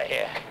 get me out of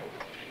here.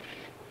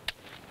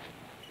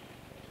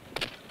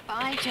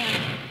 Bye, Johnny.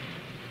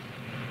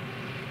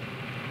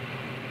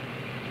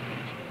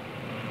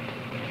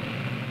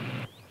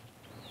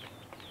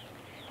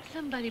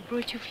 Somebody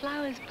brought you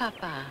flowers,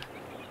 Papa.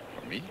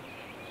 For me?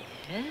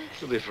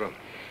 Yes. Where they from?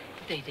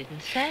 They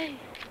didn't say.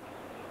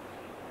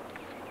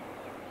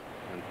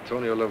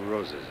 Antonio loved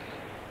roses.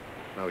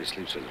 Now he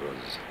sleeps with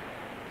roses.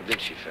 The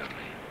Vinci family.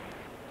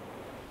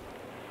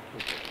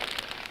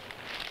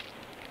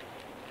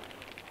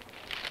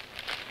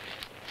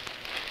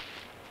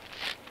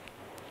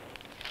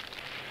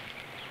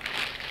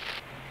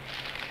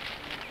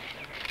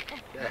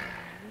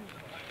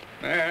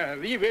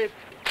 Leave it.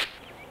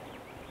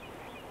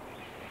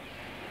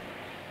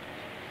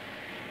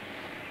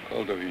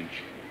 Call Da Vinci.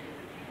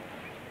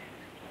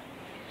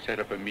 Set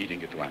up a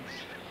meeting at once.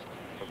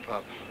 Oh,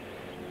 Pop,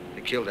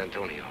 they killed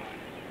Antonio.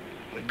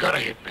 We gotta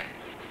hit back.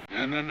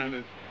 No.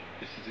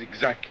 This is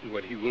exactly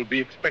what he will be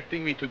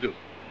expecting me to do.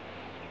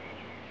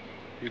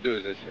 You do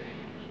as I say.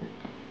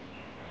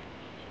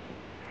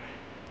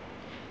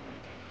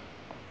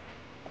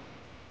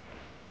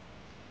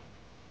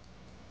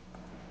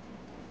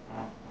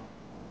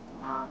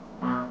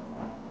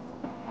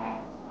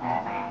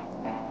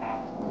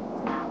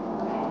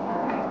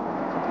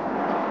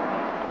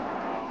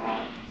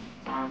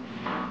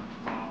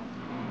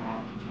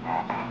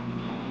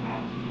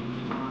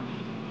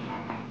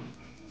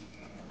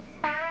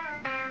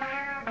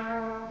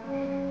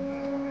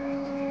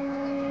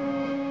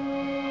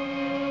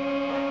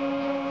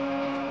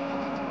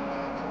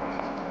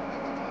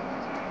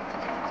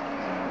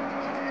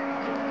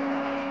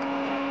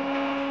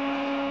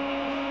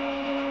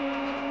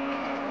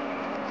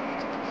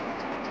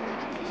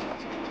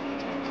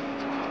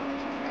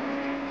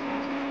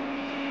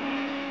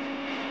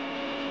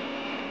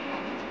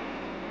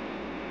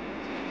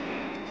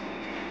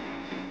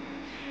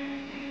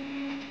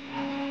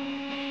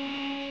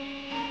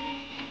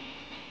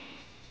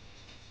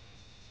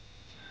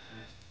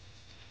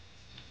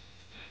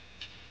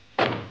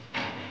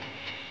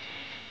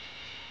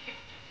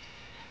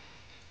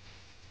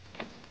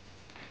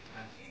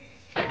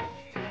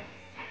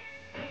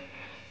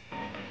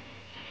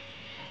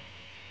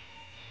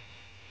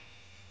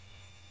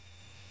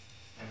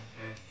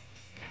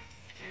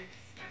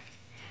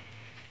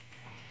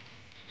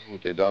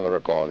 Ti do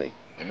recording.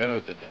 A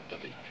minute,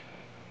 Dentally.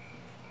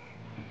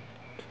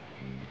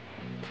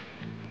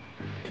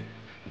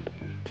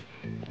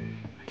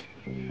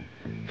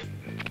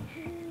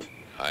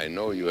 I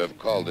know you have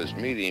called this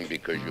meeting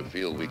because you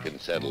feel we can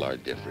settle our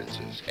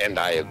differences, and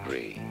I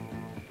agree.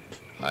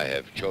 I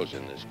have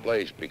chosen this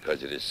place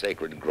because it is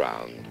sacred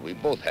ground. We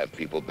both have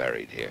people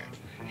buried here.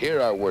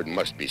 Here our word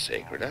must be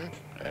sacred, huh?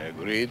 I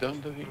agree, Don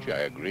Da Vinci,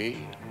 I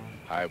agree.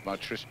 I have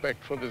much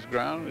respect for this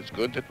ground. It's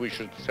good that we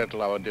should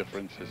settle our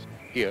differences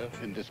here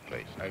in this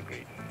place. I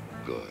agree.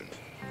 Good.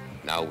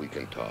 Now we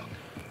can talk.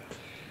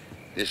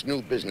 This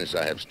new business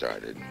I have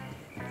started,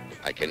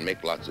 I can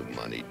make lots of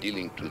money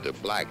dealing to the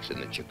blacks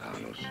and the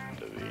Chicanos.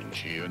 Da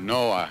Vinci, you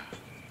know,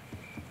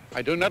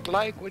 I do not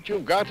like what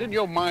you've got in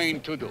your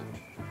mind to do.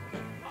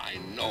 I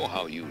know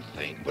how you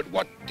think, but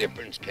what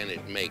difference can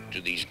it make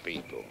to these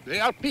people? They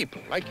are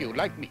people, like you,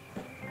 like me.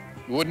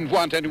 You wouldn't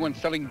want anyone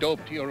selling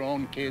dope to your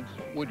own kids,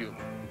 would you?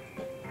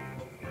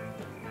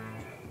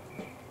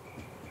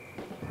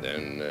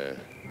 Then,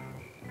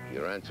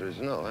 your answer is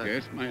no, huh?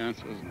 Yes, my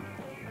answer is no.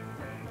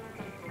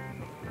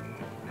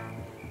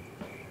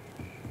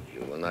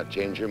 You will not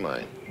change your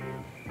mind.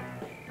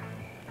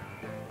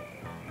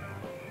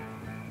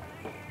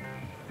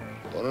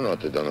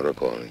 Buonanotte, Don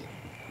Rocconi.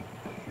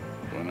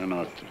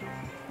 Buonanotte.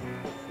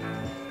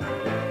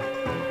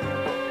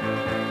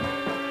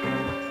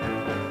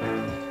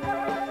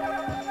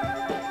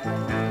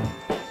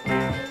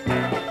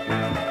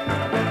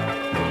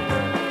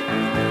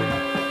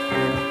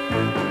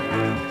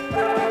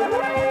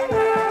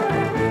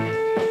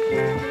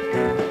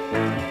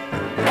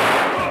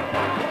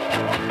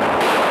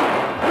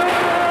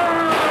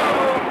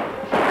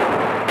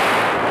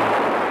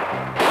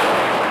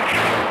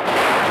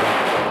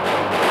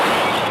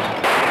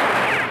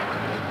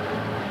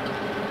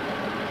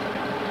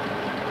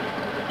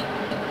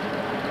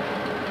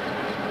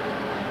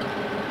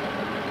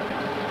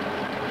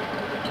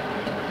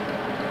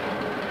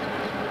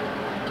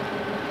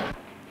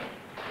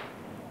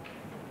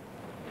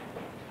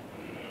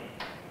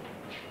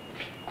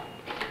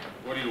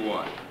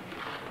 on.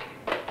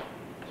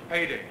 It's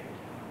payday.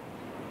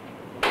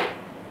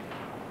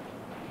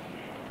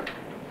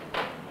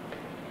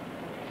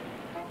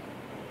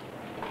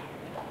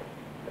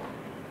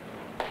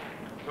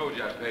 Told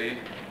you I'd pay you.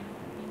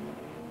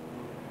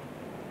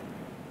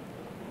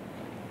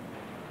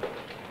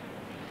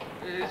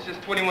 It's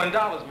just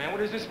 $21, man.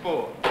 What is this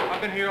for?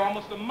 I've been here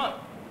almost a month.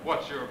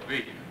 What's your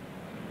beef?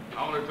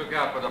 I only took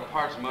out for the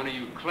parts money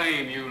you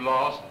claim you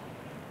lost.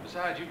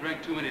 Besides, you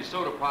drink too many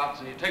soda pops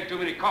and you take too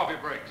many coffee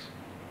breaks.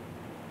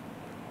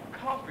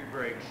 Coffee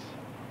breaks?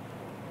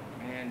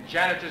 Man,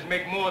 janitors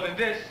make more than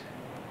this.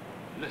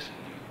 Listen,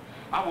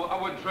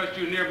 I wouldn't trust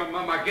you near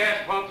my gas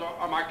pumps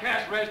or my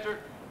cash register.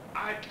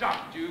 I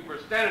docked you for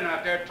standing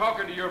out there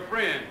talking to your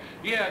friend.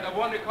 Yeah, the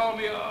one that called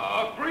me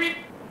a creep.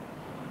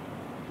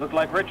 Look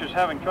like Richard's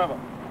having trouble.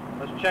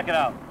 Let's check it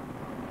out.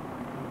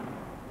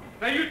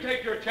 Now you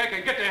take your check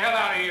and get the hell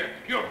out of here.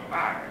 You're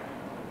fired.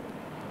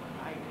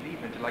 I ain't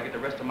leaving until I get the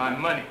rest of my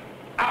money.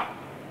 Out!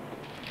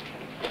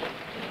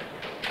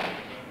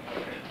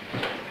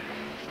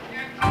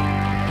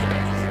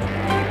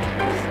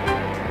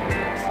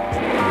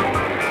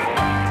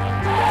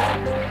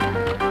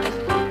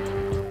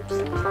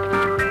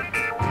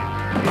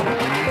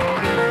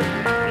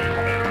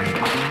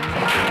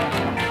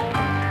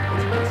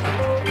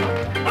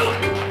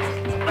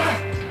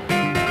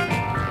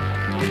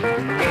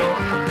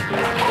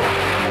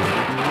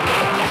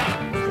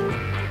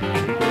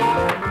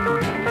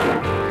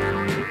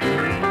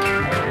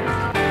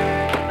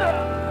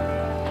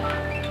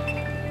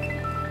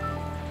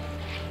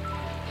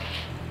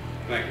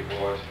 Thank you,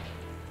 boys.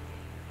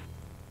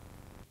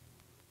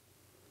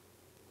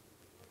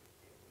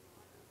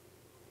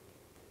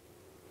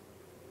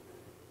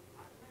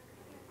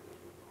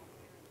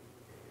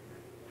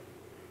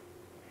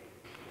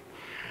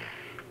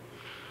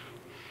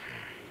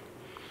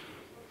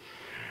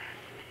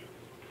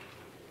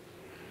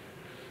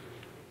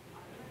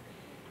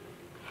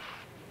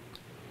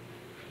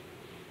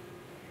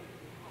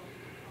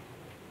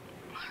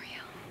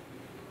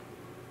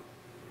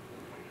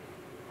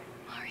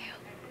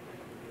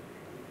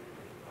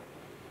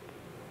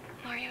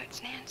 Mario,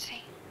 it's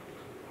Nancy.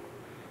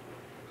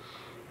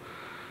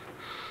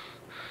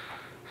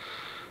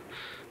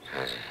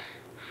 Nancy.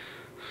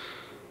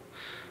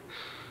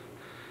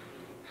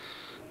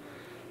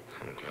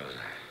 Come closer.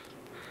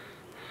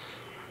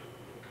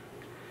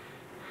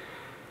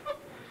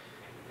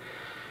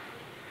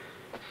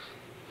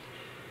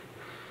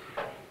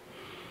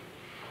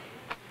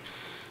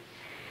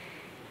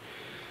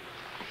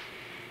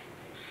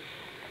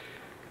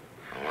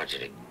 I want you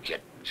to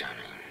get Johnny.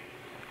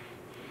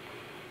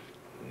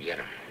 Get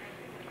him.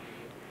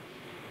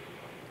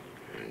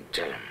 And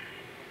tell him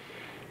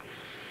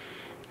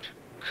to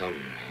come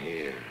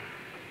here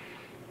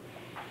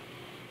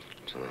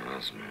to the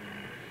hospital.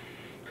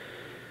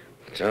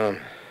 Tell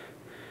him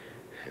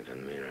it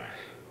can mean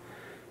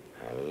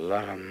a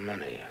lot of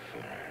money for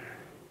him.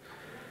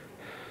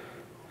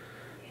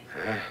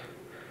 Huh?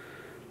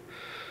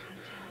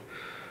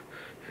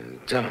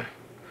 And tell him.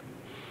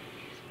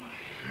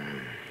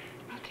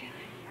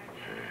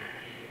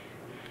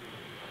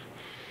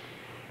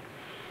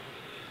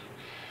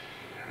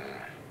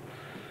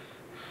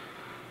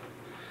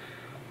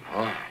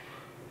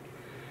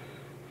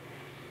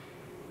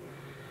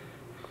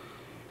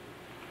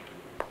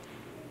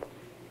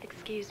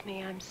 Excuse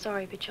me, I'm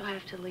sorry, but you'll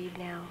have to leave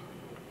now.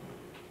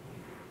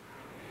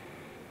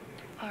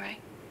 All right.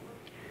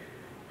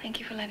 Thank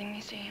you for letting me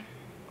see him.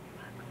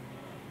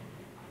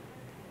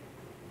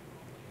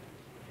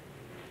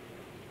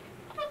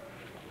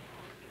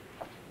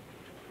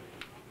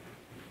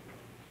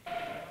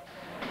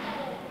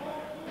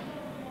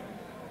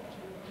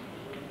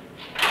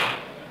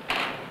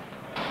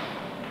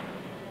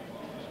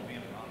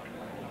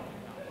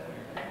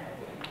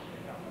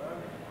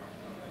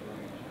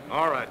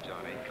 All right,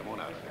 Johnny, come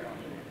on out here.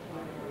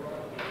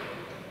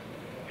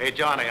 Hey,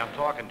 Johnny, I'm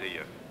talking to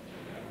you.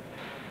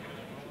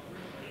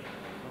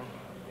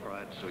 All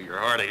right, so you're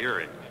hard of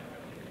hearing.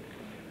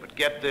 But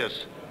get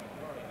this,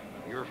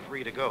 you're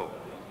free to go.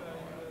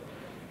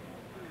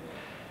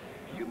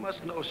 You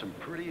must know some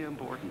pretty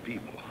important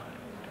people.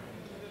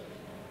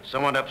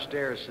 Someone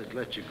upstairs said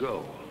let you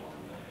go.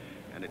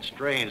 And it's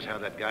strange how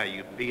that guy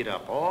you beat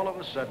up all of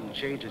a sudden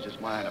changes his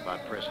mind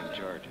about pressing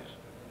charges.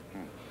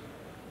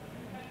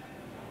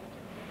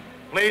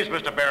 Please,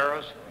 Mr.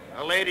 Barrows,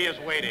 a lady is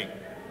waiting.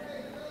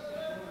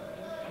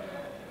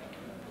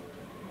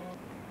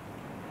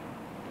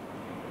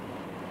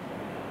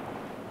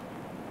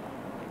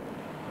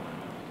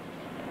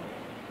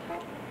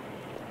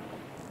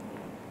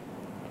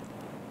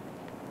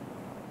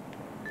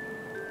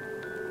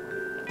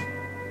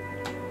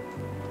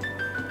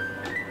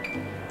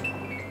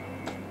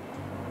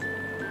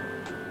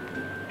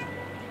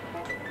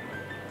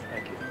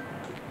 Thank you.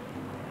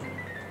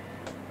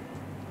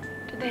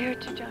 Did they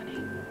hurt you, Johnny?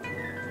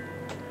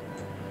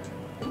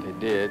 They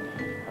did. I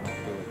don't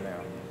feel it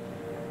now.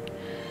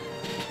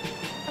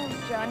 Oh,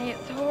 Johnny,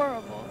 it's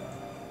horrible.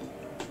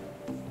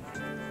 What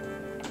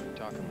are you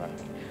talking about?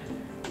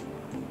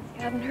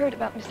 You haven't heard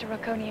about Mr.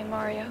 Rocconi and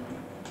Mario?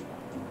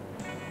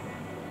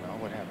 No,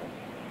 what happened?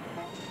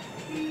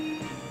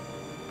 The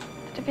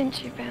Da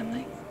Vinci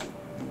family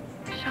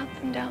shot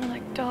them down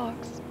like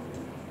dogs.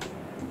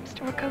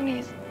 Mr. Rocconi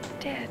is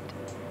dead.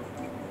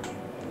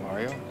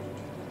 Mario?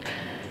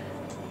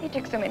 He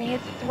took so many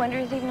hits, it's a wonder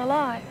he's even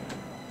alive.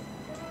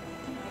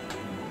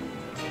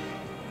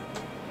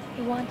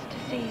 He wants to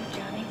see you,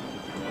 Johnny.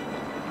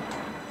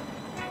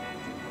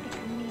 It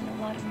can mean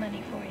a lot of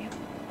money for you.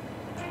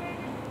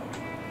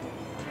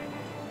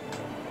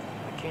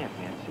 I can't,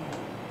 Nancy.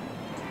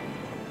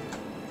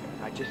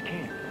 I just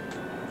can't.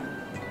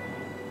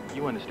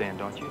 You understand,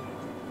 don't you?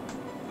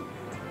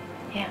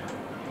 Yeah.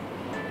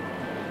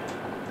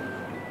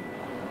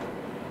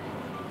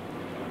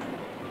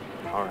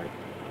 All right,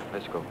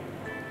 let's go.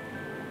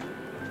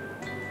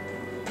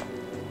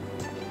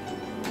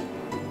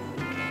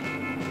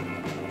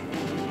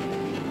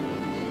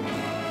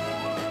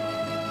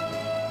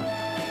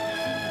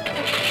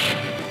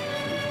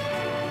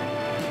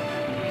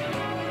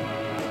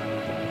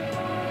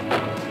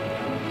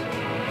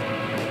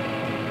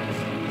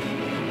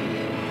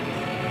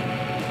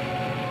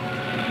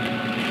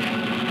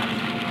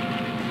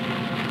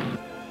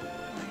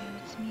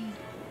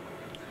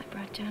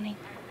 Johnny.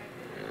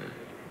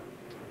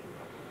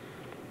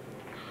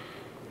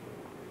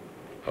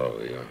 How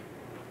are you?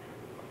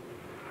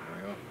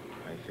 Mario,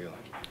 how you feeling?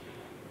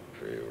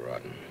 Pretty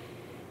rotten.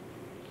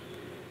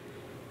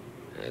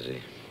 Has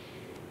he?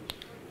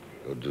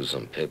 Go do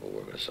some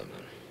paperwork or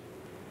something.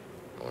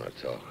 I want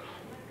to talk.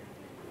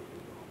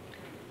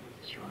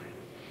 Sure.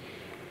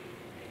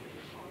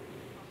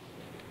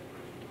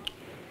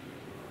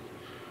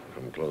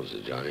 Come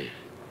closer, Johnny.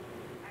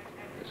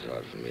 It's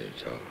hard for me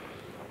to talk.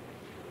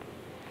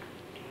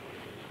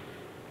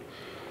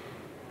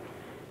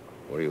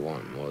 What do you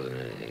want more than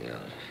anything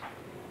else?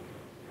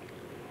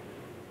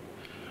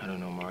 I don't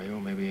know, Mario.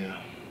 Maybe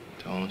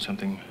to own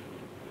something,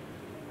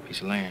 a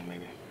piece of land,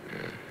 maybe.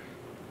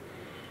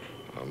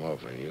 Yeah. I'm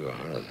offering you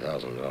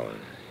 $100,000.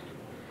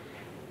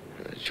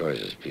 And the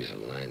choicest piece of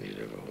land you'd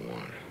ever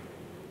want.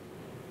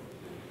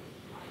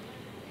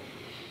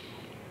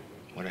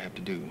 What'd I have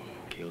to do?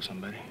 Kill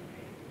somebody?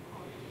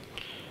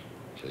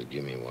 Just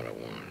give me what I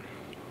want.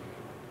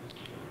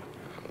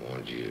 I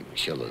want you to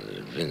kill the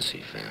Da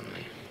Vinci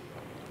family.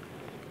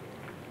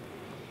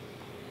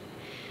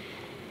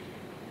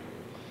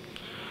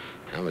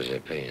 How much they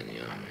pay in the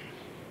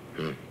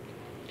Army?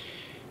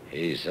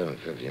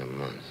 $87.50 a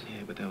month.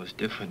 Yeah, but that was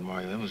different,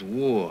 Mario. That was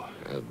war.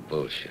 That's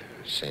bullshit.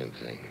 Same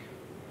thing.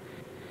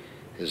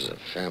 This is a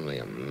family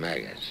of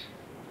maggots.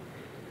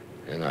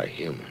 They're not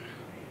human.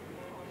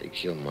 They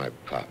killed my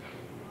pop.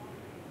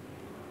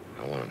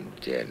 I want them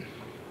dead.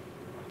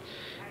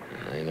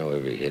 I know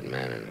every hit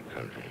man in the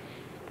country.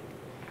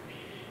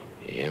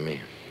 You hear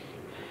me?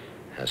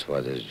 That's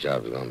why this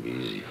job's gonna be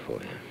easy for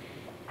you.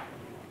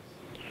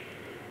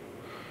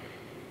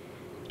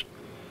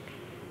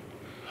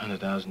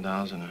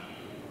 $100,000 and a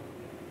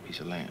piece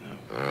of land,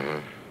 huh?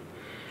 Uh-huh.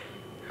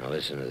 Now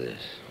listen to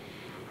this.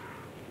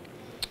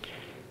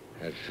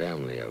 That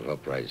family of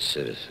upright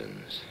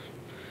citizens,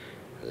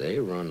 they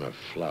run a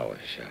flower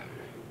shop.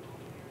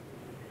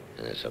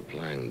 And they're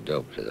supplying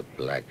dope to the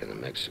black and the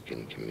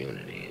Mexican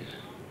communities.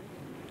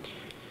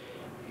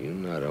 You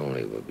not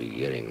only will be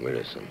getting rid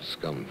of some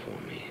scum for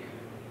me,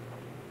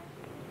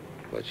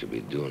 but you'll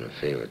be doing a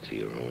favor to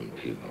your own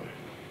people.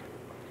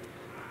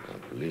 Now,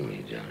 believe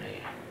me,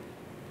 Johnny,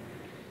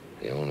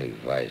 the only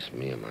vice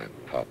me and my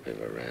pop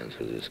ever ran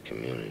through this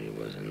community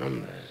was the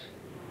numbers.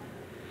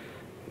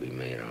 We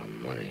made our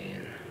money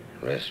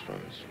in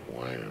restaurants,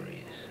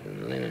 wineries,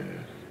 and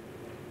linens.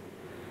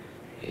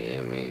 You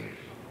hear me?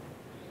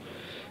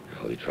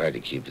 We tried to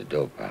keep the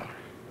dope out.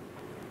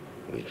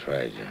 We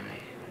tried,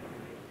 Johnny.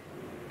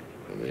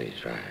 We really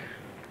tried.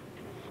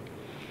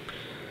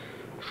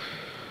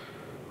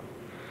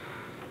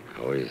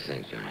 Now, what do you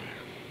think, Johnny?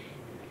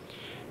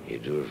 You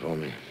do it for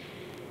me?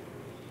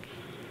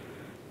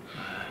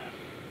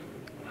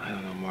 I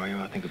don't know, Mario.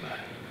 I'll think about it.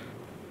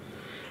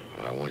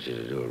 Well, I want you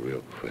to do it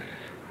real quick.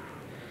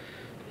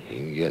 You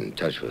can get in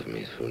touch with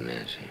me through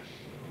Nancy.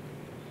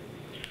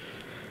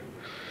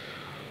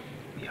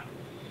 Yeah.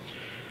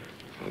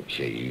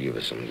 Okay, you give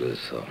it some good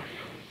thought.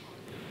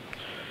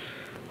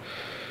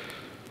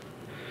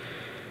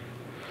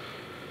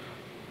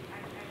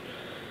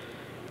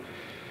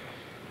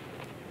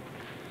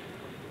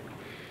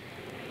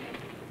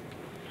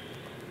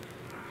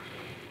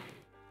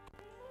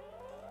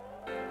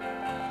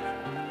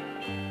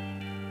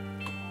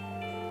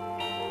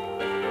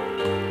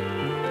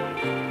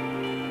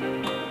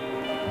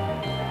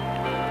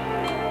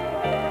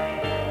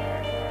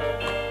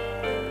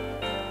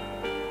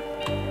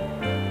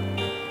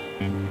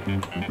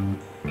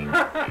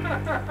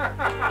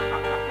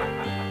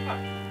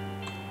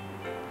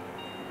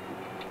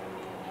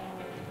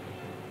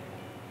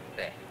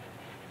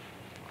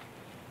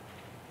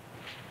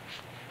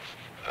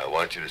 I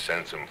want you to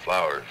send some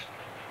flowers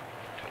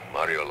to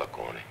Mario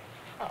Lacone.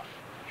 Oh,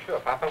 sure,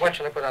 Papa. What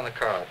shall I put on the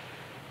card?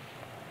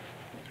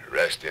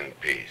 Rest in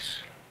peace,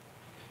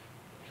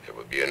 It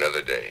would be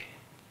another day.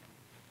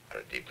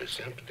 Our deepest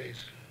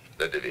sympathies,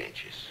 the Da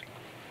Vinci's.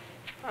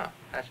 Oh,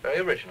 that's very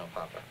original,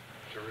 Papa.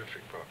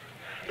 Terrific, Papa.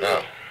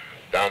 Now,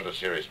 down to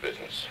serious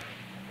business.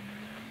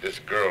 This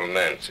girl,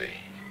 Nancy.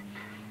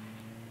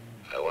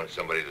 I want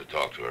somebody to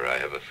talk to her. I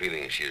have a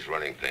feeling she's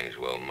running things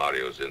while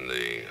Mario's in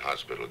the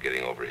hospital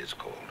getting over his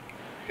cold.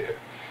 Yeah.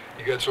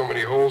 He got so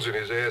many holes in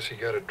his ass, he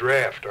got a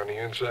draft on the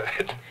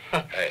inside.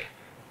 Hey,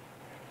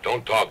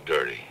 don't talk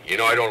dirty. You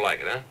know I don't like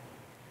it, huh?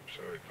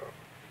 Sorry, Papa.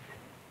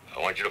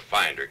 I want you to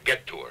find her,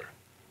 get to her.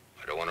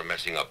 I don't want her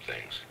messing up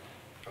things.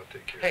 I'll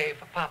take care Hey,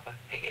 Papa,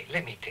 hey,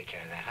 let me take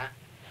care of that, huh?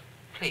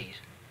 Please.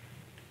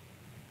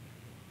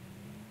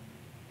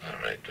 All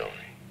right, Tony.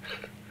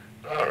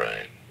 All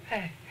right.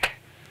 Hey.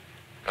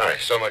 All right,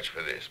 so much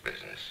for this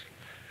business.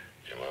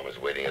 Your mama's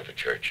waiting at the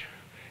church.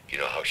 You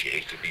know how she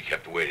hates to be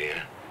kept waiting,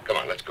 huh? Come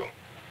on, let's go.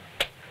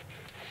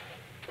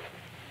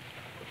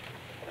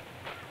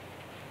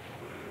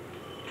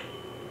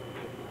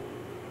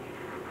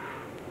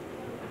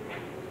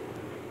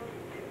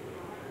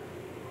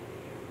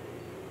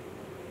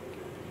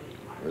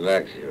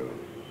 Relax, hero.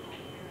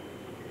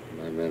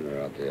 My men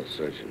are out there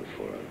searching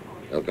for her.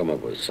 They'll come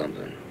up with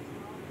something.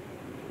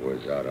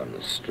 Word's out on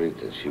the street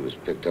that she was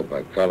picked up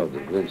by Carlo Da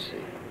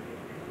Vinci.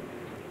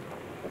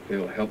 I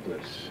feel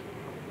helpless.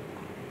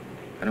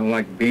 I don't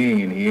like being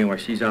in here while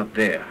she's out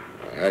there.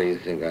 How do you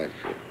think I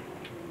feel?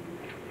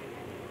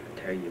 I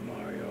tell you,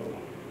 Mario,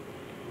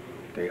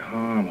 if they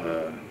harm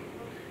her,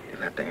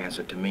 they'll have to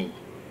answer to me.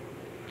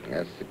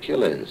 That's the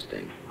killer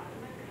instinct.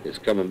 It's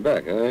coming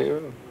back, huh,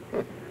 hero?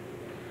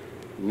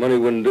 Money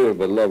wouldn't do it,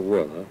 but love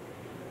will, huh?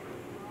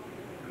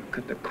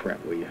 Cut the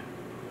crap, will you?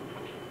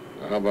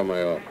 Now, how about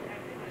my offer?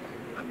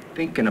 I'm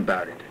thinking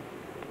about it.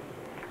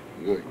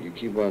 Good. You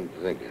keep on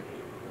thinking.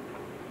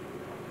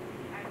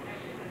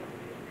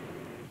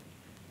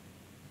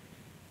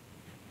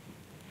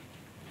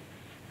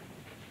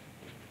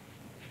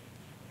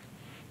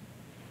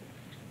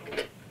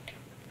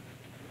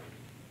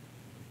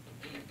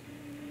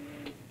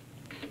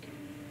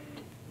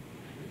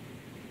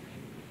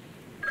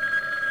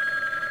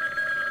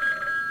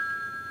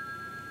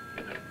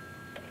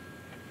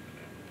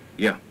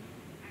 Yeah.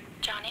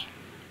 Johnny?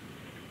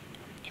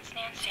 It's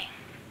Nancy.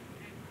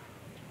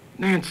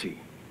 Nancy.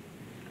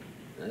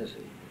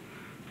 Nancy?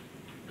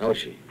 How's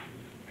she?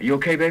 Are you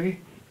okay,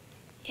 baby?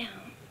 Yeah,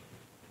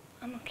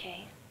 I'm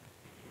okay.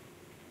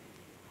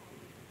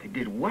 They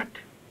did what?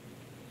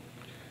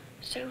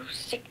 So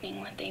sickening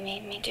what they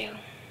made me do.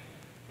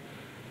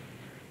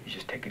 You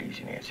just take it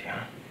easy, Nancy,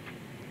 huh?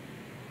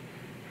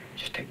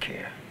 Just take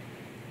care.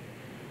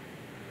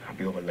 I'll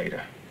be over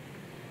later.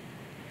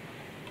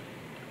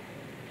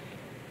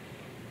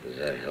 Does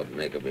that help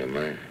make up your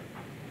mind?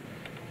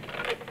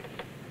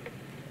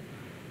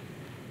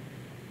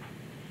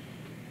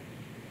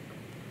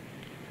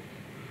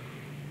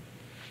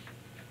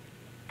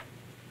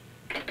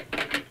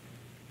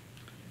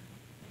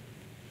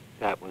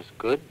 That was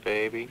good,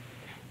 baby.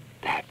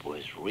 That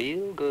was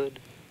real good.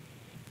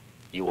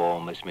 You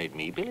almost made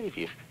me believe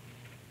you.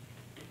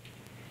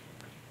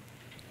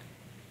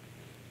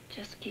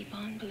 Just keep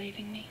on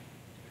believing me.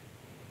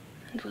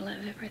 And we'll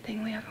have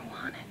everything we ever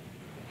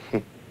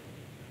wanted.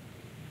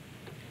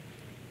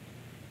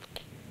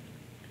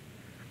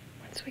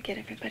 Once we get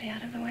everybody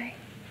out of the way,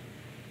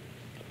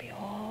 it'll be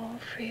all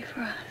free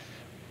for us.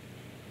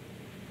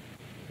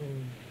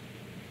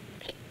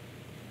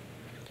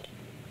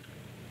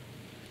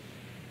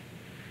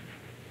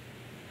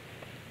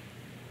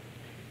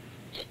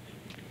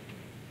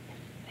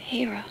 The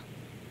hero.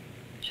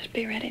 Just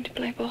be ready to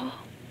play ball.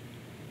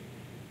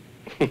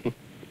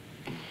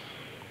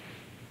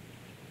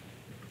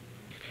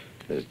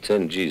 There's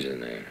 10 G's in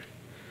there.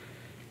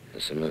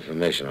 There's some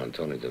information on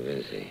Tony Da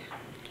Vinci.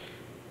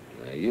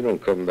 Now, you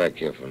don't come back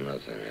here for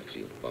nothing after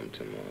you've bumped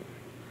him off.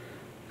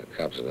 The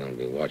cops are going to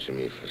be watching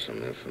me for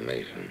some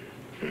information.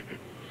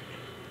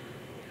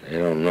 They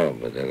don't know,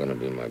 but they're going to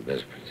be my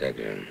best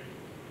protection.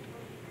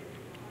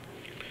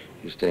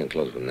 You staying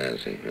close with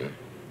Nancy, huh?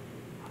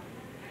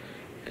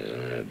 There's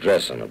an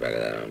address on the back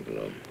of that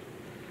envelope.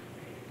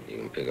 You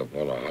can pick up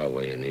all the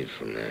hardware you need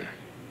from there.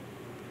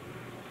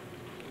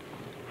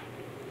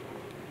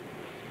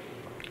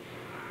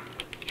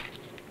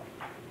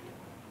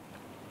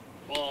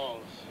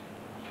 Balls.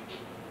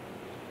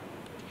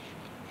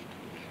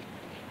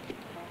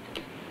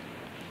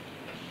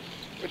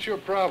 What's your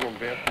problem,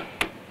 Ben?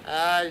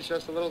 He's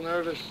just a little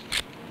nervous.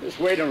 Just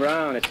waiting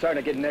around. It's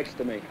starting to get next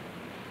to me.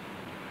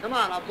 Come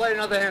on, I'll play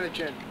another hand of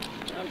gin.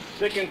 I'm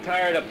sick and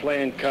tired of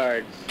playing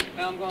cards.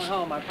 Now I'm going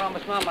home. I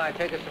promised Mama I'd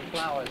take her some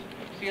flowers.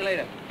 See you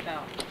later.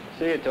 Ciao.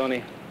 See you,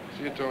 Tony.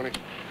 See you, Tony.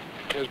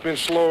 It's been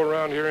slow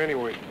around here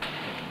anyway.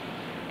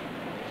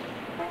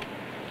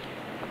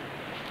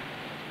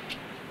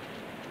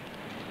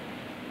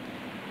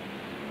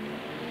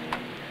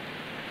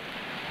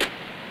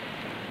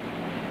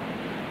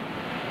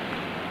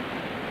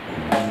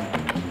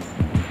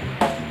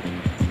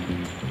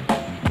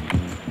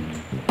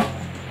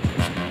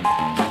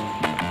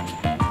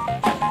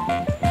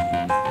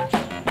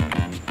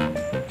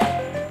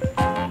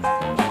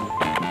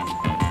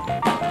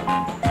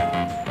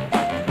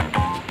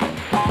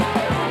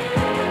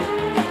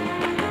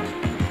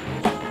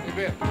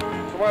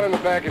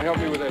 around the back and help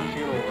me with that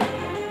funeral.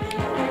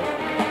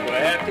 Do I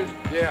have to?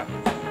 Yeah.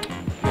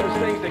 Those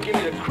things that give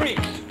me the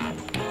creeps.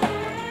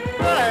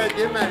 Go ahead,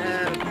 give him a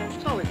hand.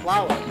 It's only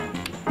flowers.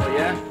 Oh,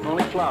 yeah?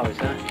 Only flowers,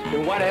 huh?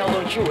 Then why the hell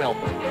don't you help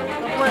him?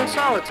 I'm playing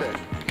solitaire.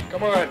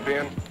 Come on,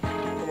 Ben.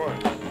 Come on.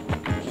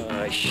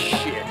 Oh,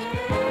 shit.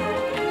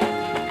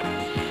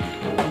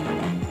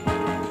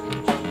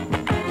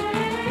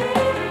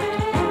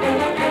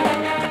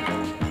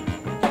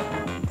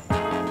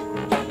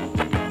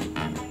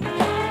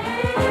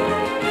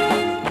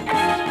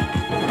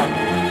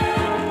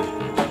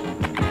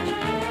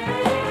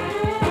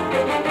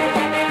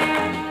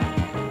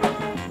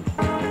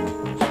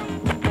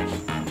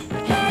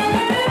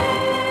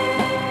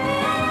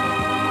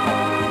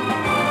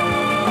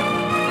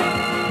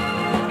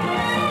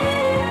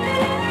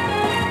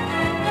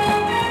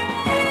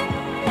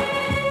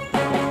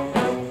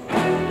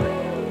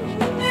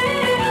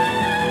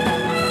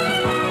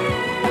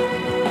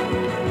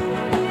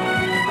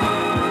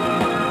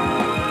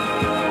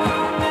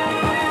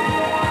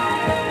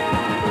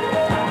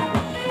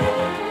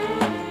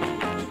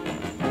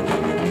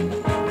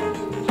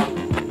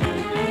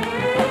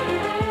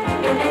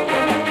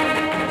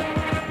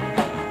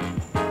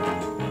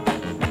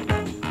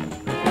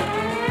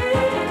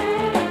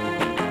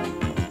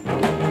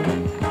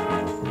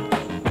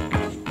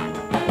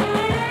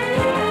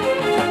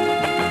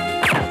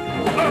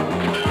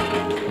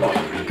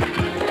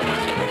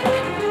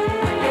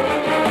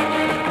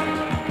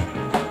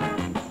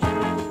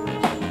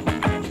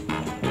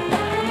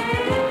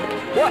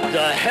 What the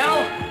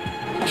hell?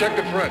 Check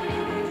the front.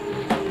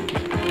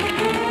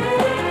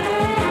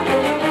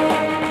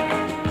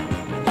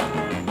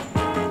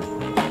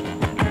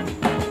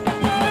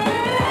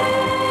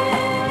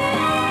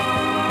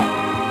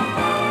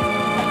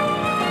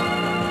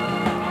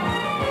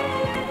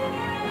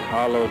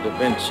 Carlo da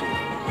Vinci.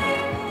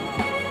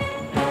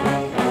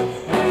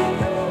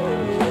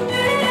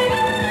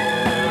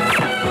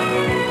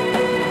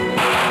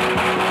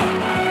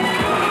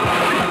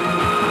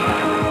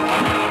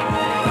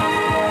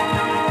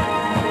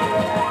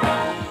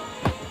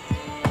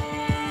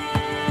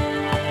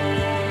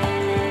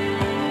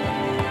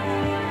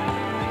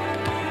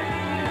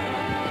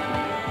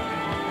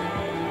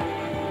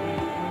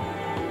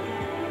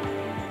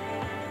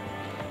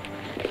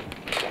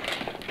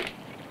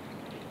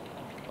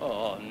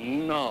 Oh,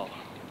 no.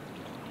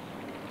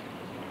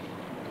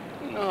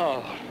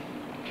 No.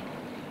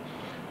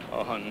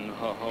 Oh,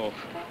 no.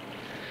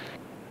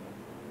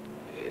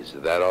 Is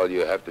that all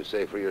you have to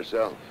say for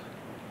yourself?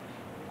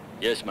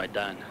 Yes, my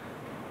Don.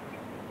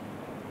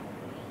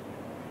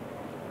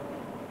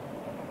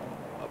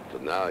 Up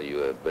to now, you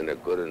have been a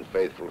good and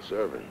faithful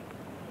servant.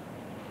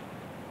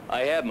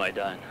 I have, my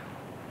Don.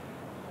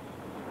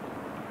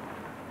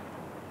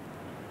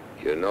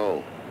 You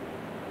know,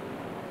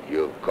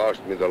 you've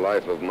cost me the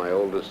life of my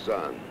oldest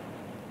son.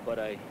 But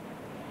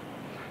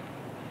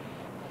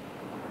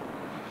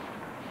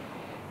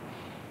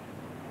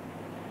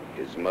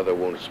His mother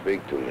won't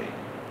speak to me.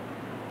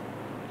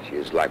 She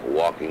is like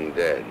walking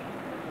dead.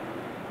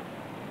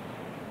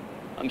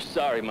 I'm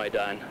sorry, my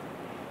Don.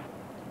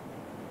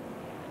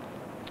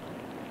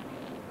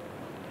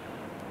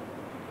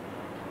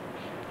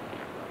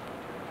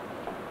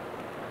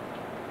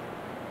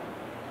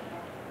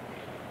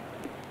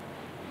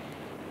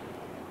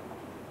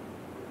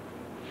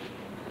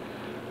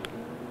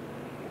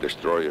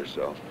 Destroy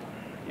yourself.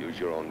 Use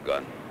your own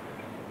gun.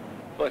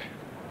 But...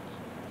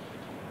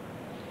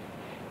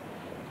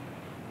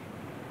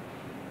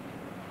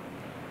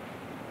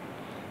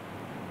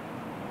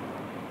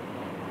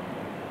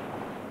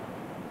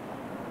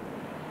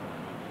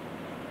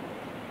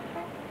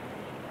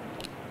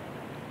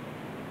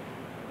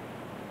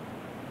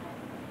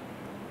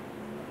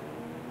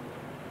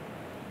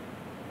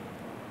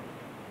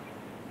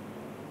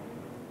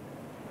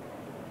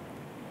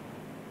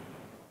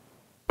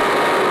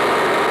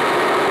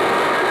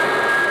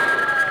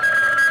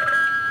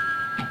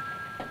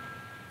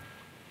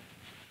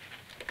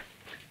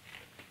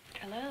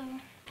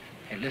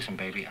 Listen,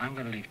 baby, I'm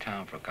going to leave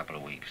town for a couple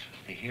of weeks.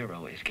 The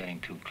hero is getting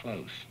too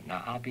close.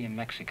 Now, I'll be in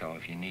Mexico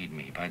if you need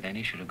me. By then,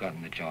 he should have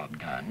gotten the job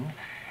done.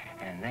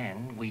 And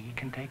then we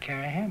can take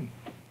care of him.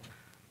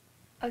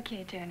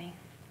 Okay, Johnny.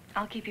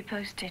 I'll keep you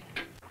posted.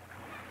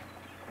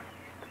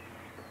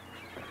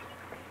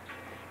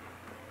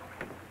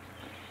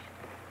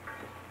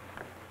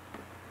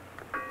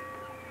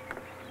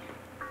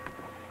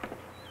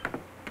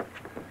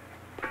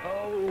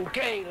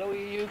 Okay,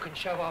 Louis, you can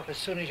shove off as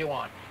soon as you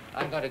want.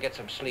 I'm going to get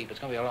some sleep.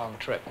 It's going to be a long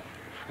trip.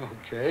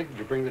 Okay. Did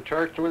you bring the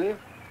charts with you?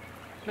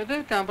 No,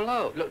 they're down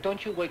below. Look,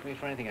 don't you wake me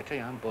for anything. I tell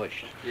you, I'm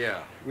bushed.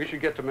 Yeah. We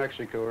should get to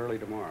Mexico early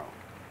tomorrow.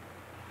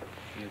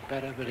 You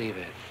better believe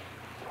it.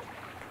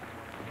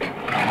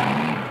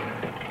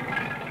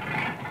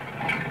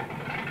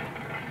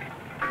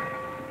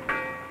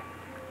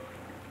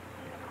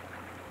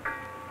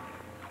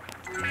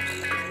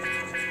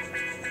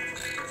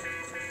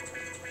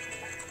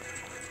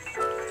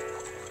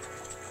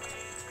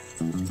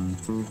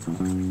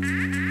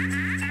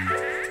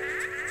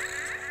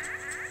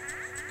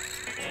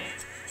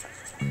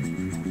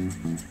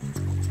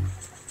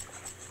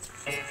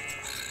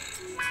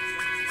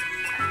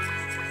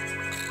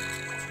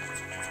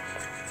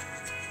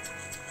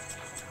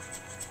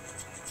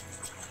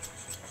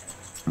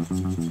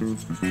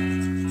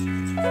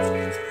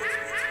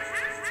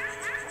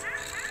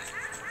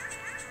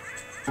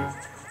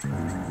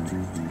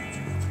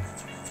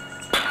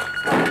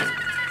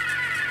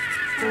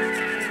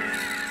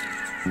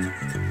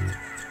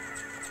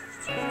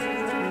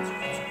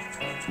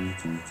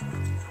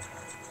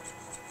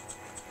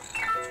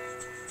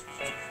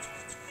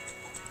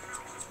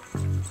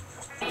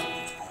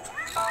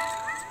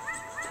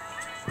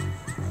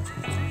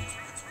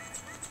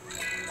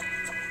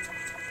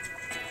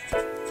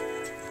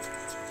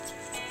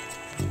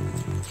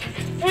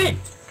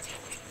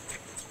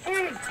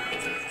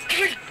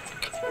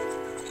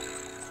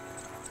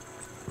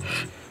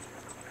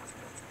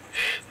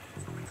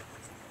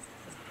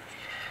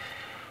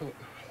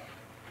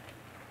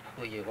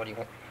 What do you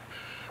want?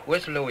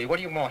 Where's Louie? What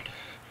do you want?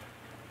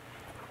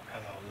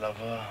 Hello,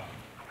 lover.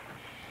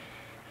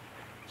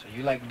 So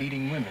you like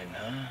beating women,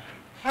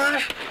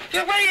 huh?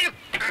 What are you?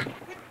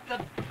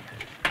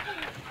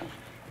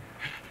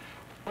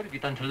 What have you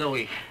done to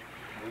Louie?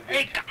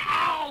 Hey,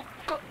 ow!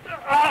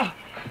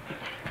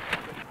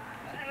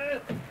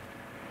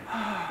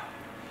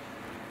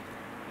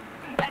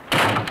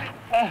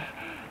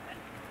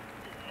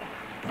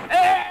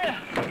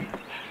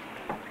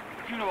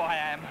 You know who I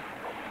am.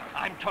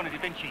 I'm Tony Da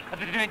Vinci of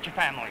the Da Vinci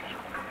family.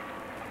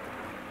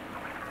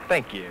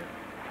 Thank you.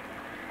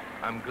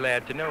 I'm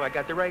glad to know I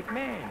got the right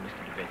man,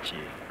 Mr. Da Vinci.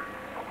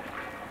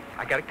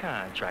 I got a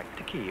contract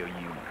to kill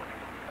you.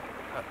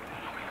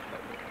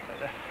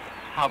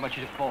 How much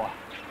is it for?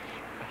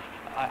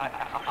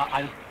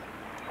 I'll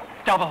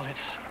double it.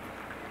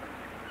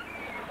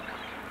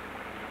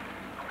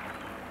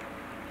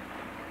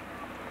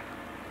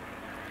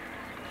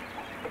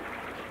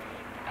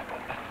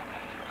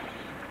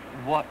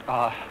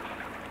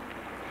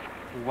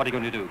 What are you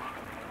going to do?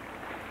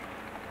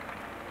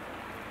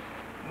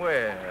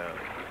 Well,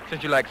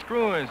 since you like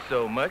screwing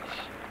so much,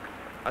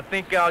 I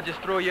think I'll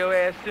just throw your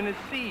ass in the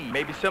sea.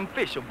 Maybe some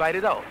fish will bite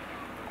it off.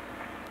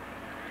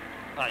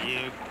 Are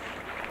you?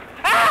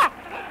 Ah!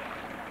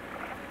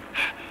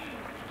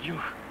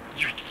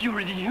 You're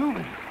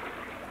inhuman.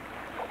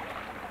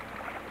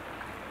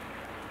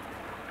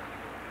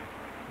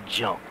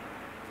 Jump.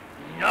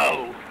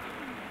 No.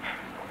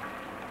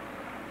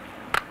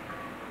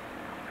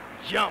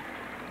 Jump.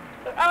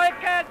 I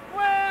can't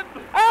swim!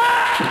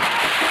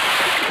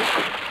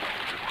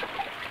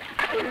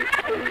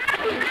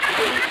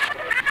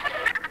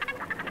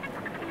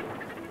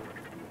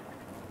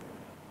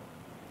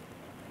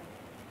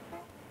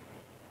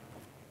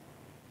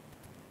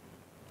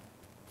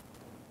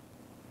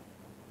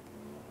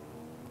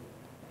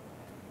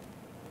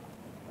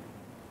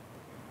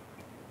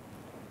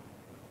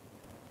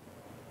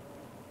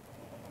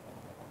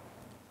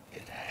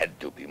 It had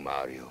to be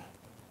Mario.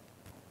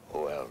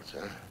 Who else,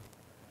 huh?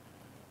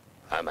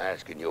 I'm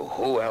asking you,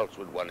 who else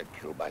would want to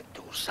kill my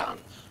two sons?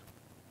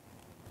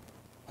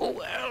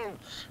 Who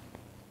else?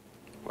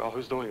 Well,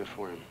 who's doing it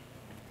for him?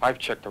 I've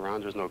checked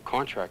around. There's no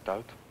contract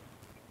out.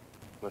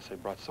 Unless they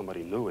brought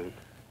somebody new in.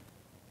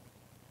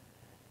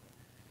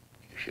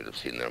 You should have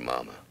seen their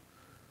mama.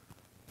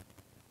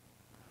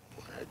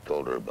 When I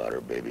told her about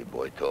her baby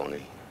boy,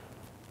 Tony,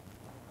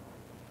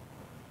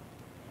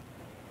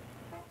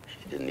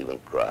 she didn't even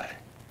cry.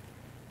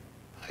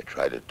 I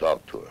tried to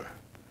talk to her.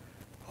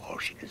 All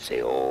she could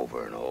say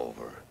over and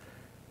over,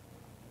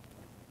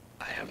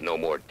 I have no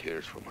more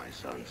tears for my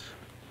sons.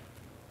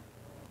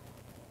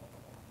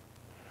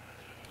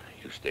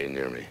 You stay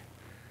near me.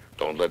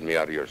 Don't let me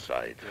out of your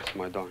sight. Yes,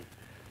 my Don.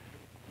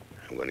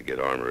 I'm going to get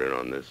Armour in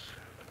on this.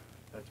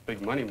 That's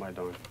big money, my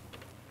Don.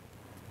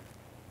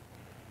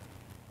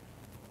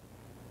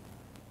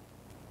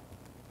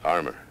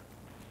 Armour.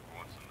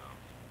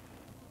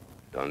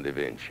 Don Da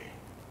Vinci.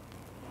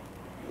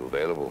 You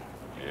available?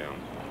 Yeah.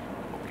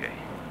 Okay.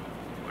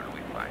 Where do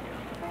we find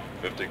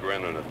you? 50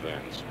 grand in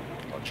advance.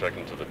 I'll check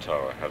into the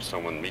tower. Have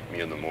someone meet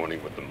me in the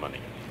morning with the money.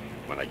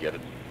 When I get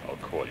it, I'll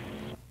call you.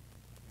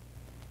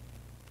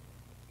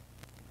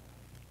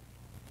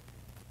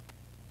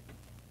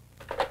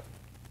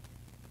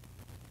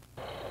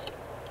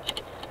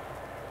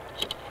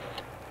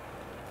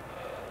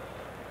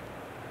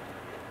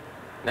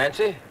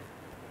 Nancy?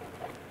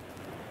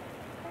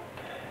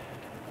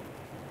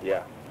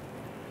 Yeah.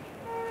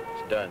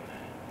 It's done.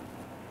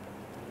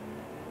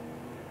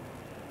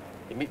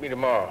 You meet me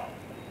tomorrow.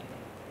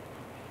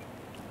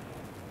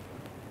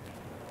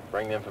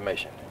 Bring the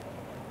information.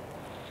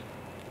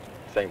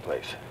 Same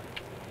place.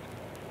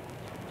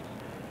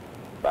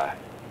 Bye.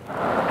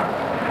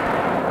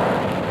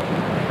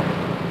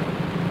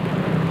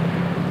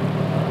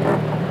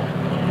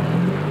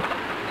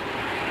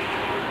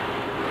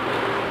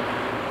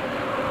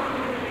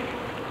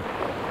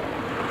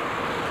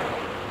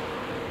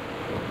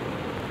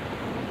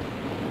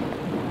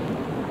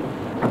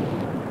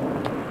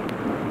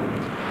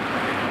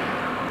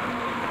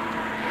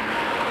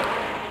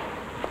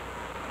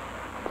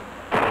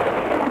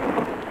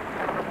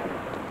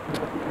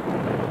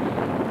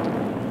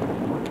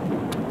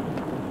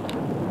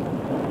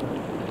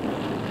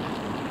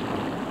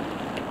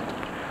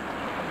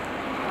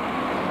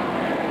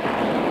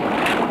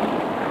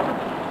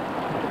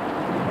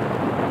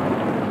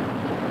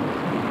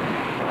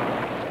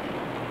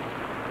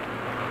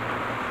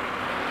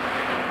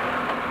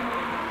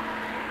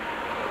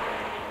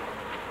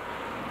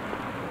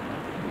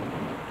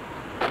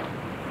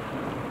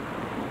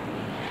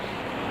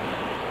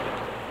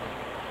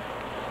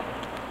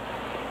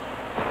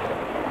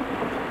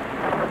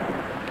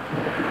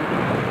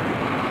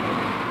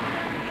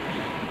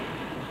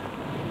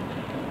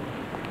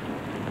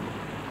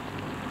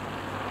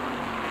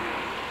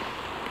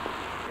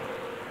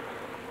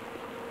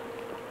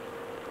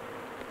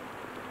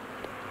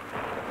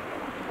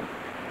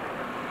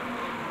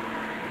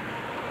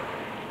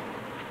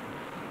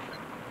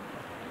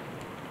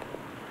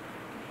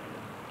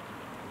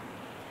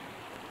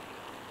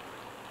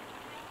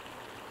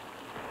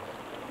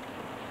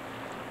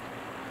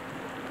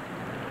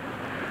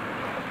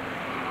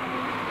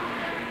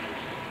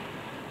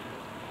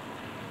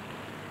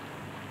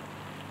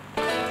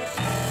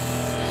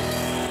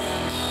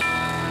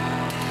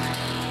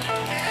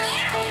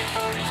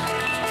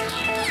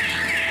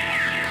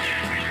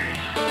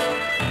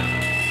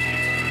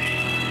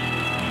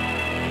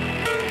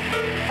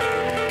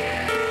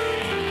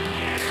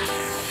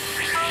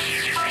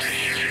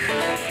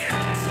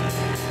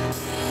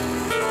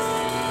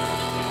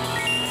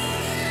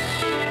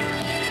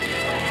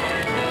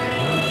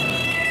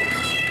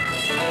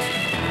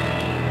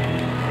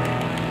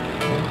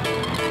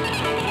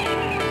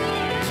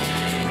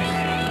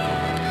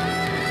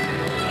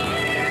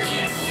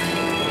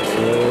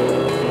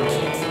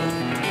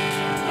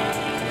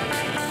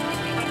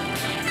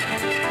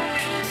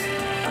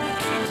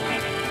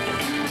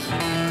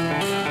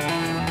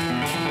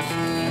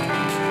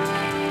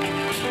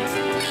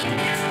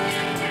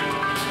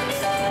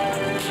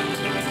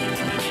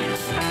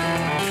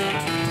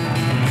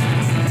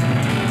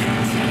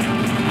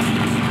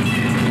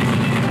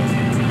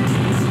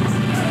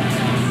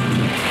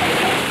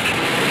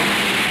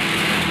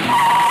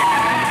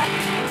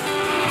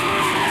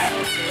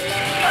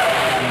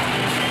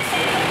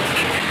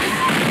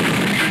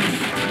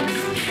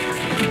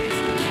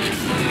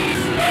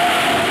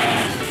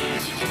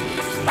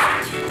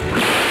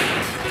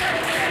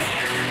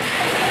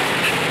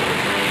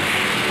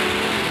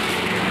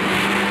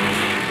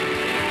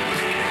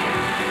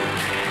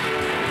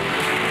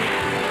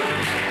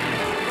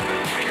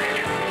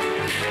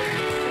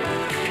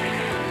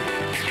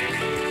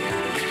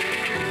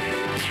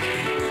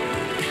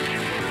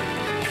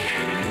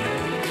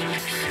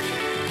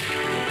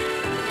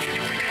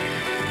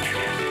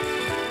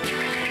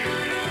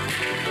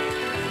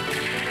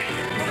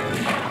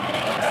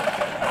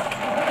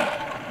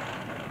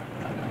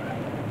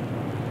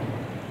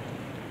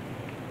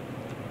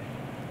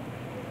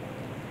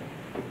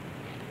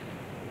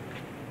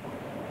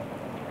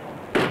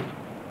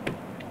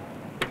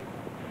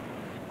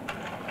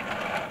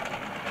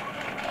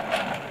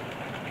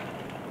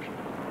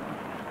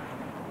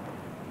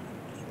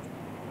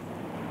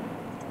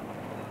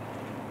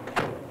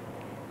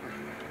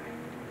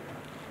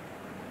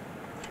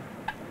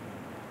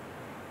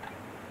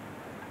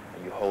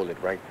 hold it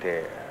right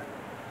there.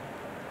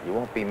 You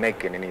won't be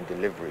making any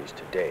deliveries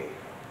today.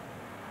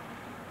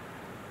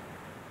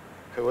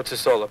 Hey, what's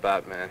this all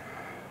about, man?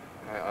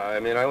 I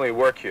mean, I only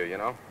work here, you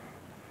know?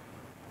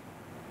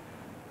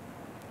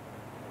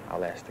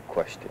 I'll ask the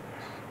questions.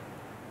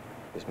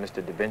 Is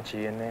Mr. Da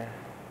Vinci in there?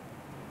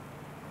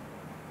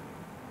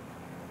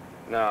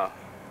 No,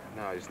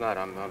 he's not.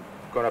 I'm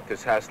going up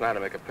this house now to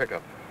make a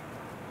pickup.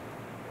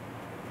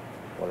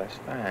 Well, that's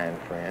fine,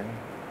 friend.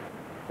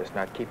 Let's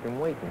not keep him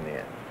waiting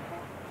then.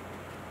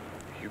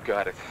 You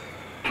got it.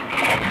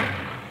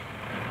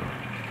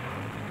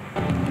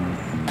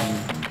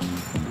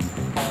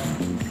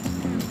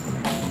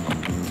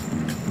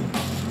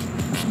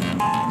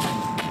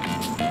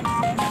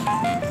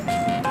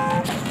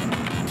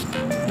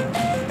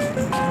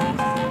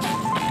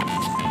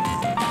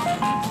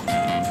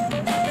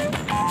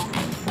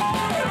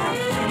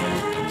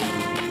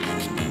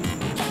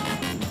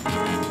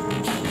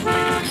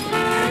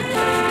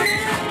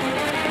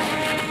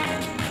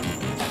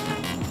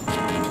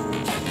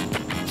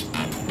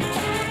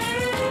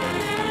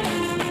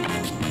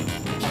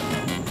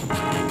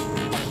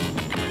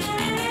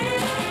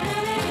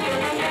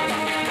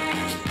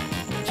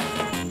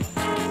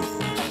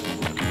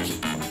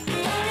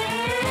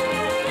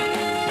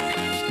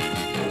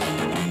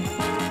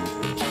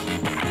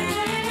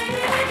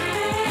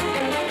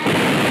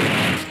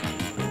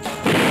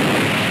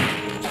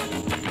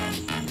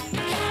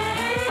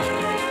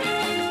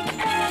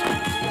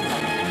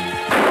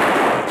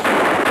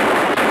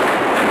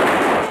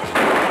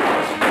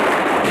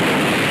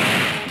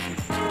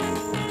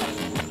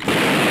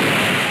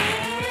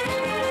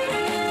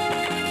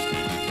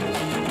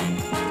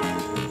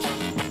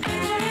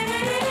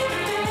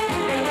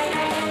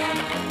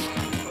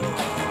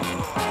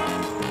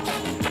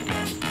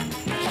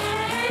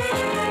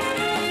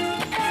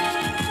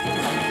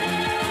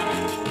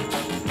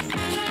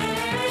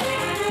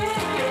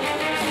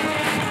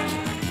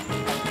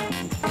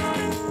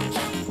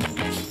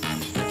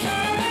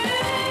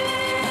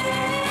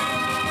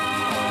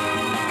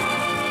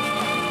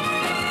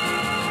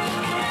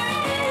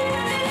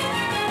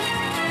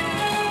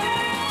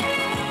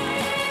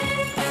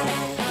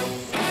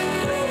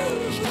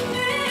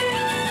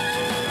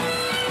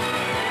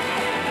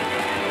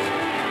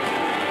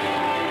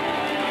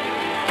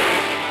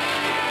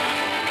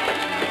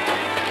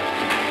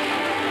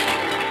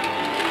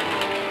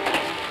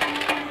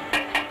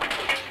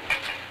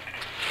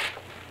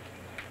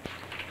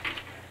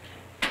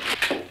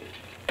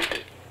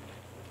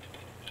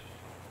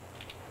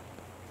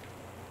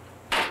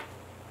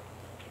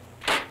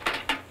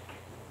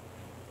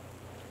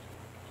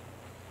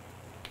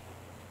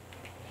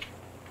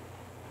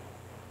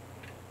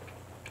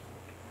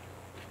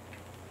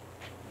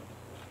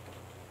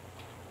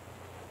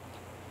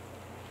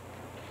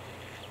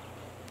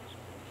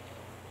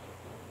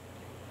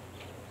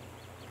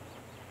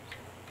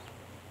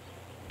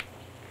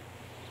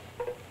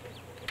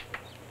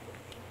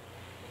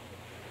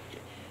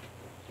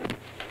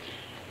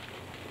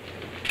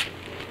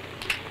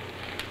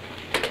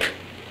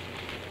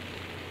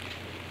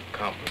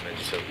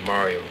 Compliments of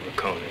Mario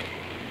Riccone.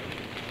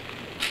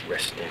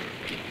 Rest in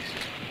peace.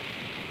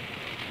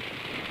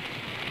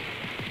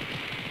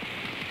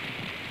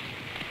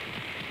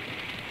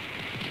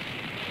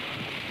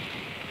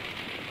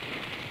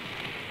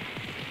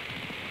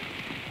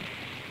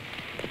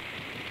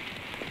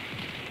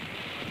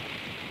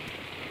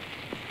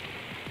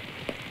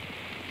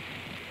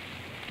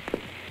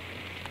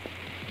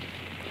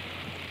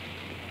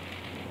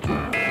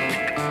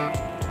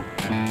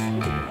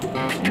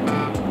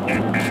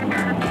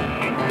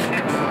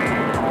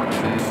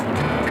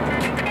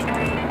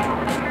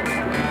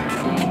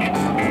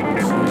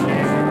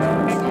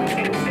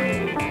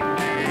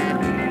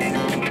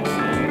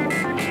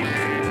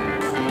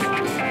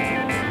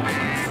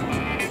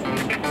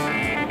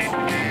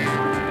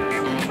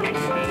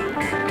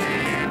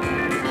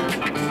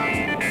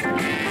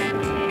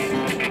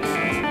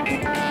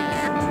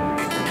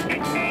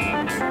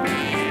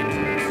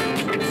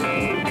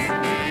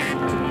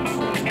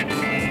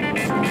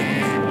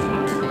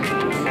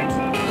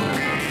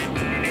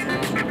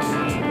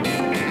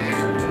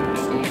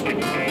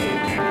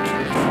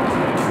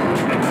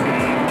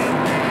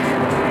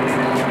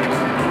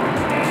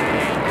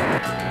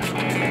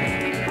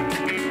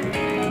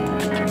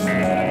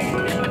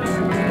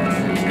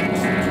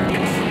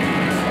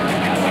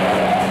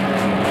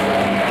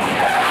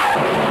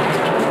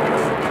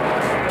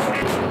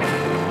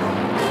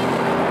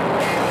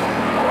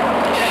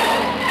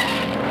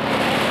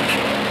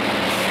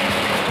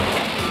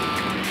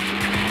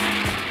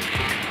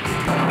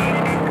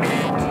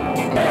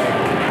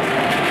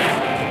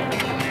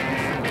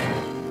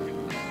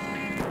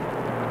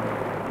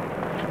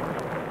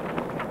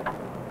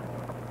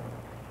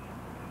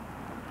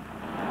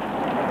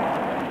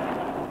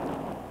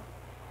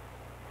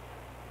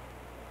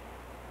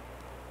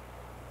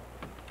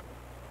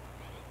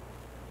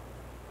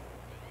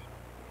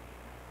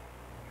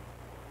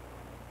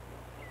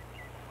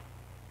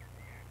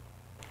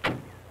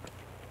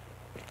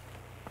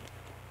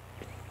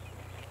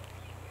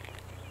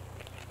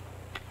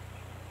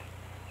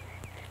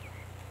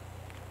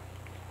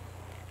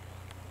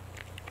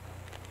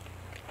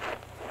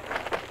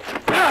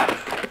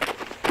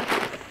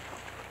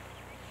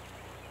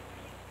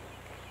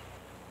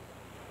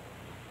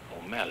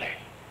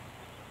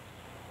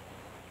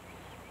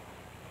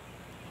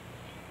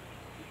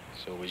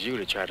 So it was you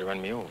that tried to run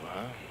me over,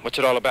 huh? What's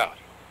it all about?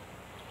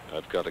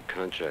 I've got a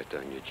contract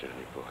on you,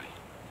 Johnny boy.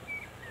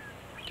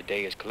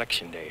 Today is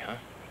collection day, huh?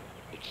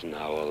 It's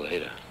now or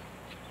later.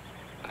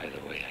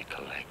 Either way, I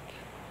collect.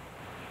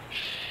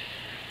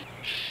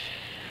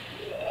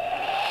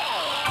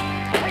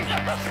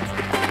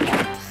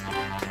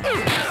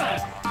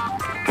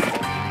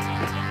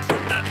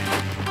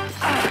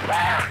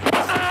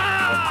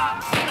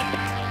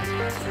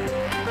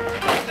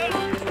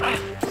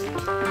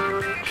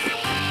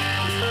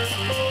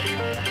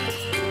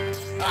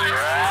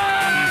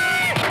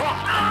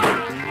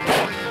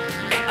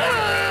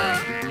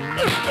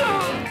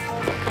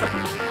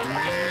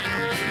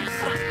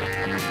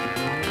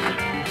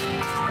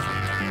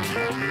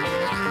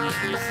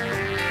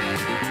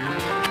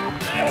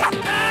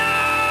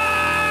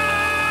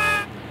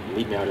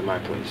 Meet me out at my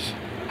place,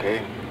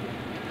 okay?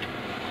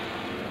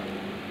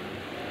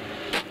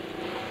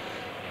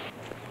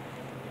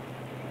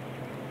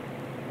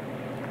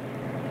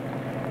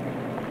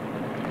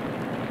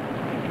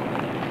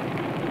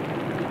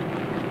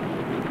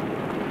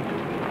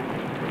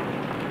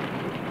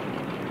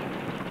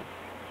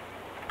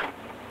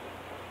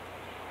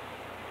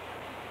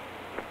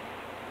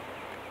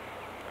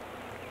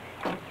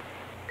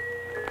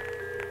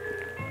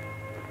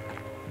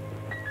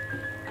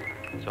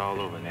 It's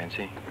all over,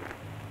 Nancy.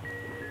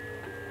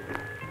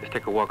 Let's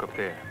take a walk up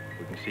there.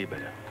 We can see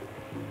better.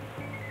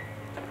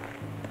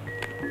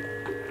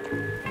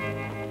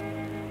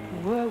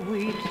 Were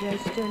we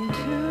destined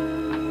to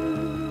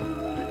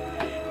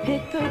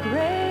pick the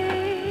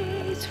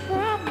grace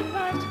from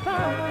life's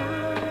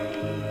vine?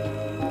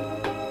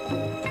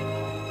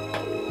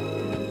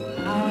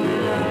 Our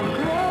love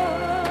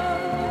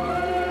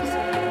grows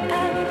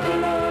and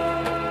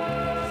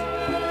flows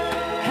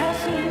as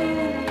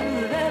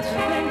smooth as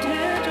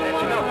vintage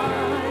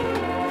wine.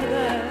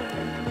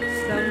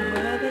 Some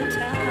other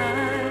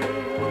time.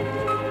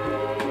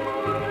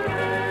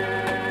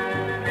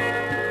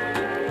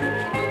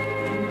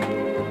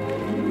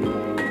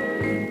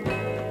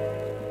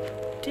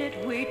 Did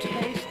we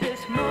taste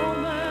this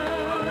moment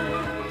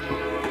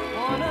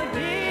on a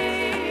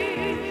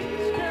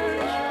distant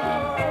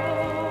shore?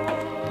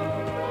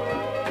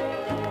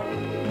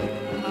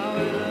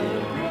 Our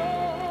love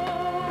grows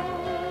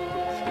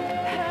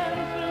and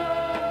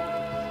flows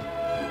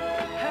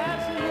as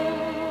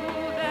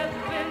smooth as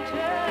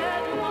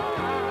vintage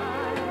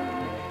wine.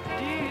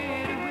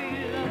 Did we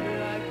love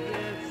like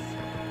this?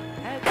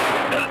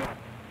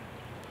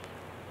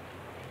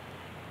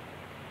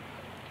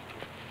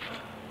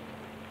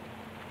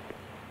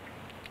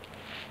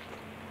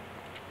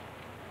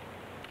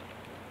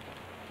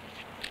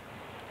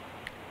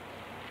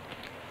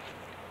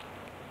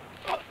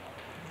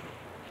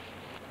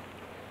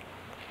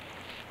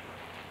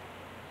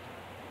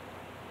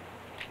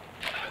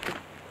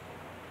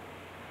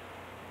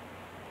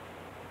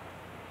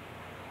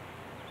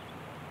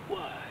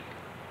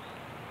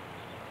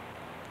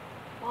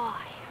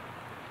 Why?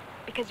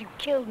 Because you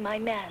killed my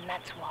man,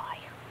 that's why.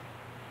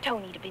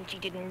 Tony Da Vinci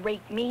didn't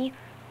rape me.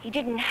 He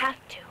didn't have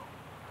to.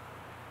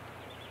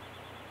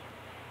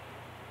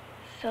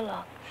 So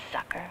long,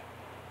 sucker.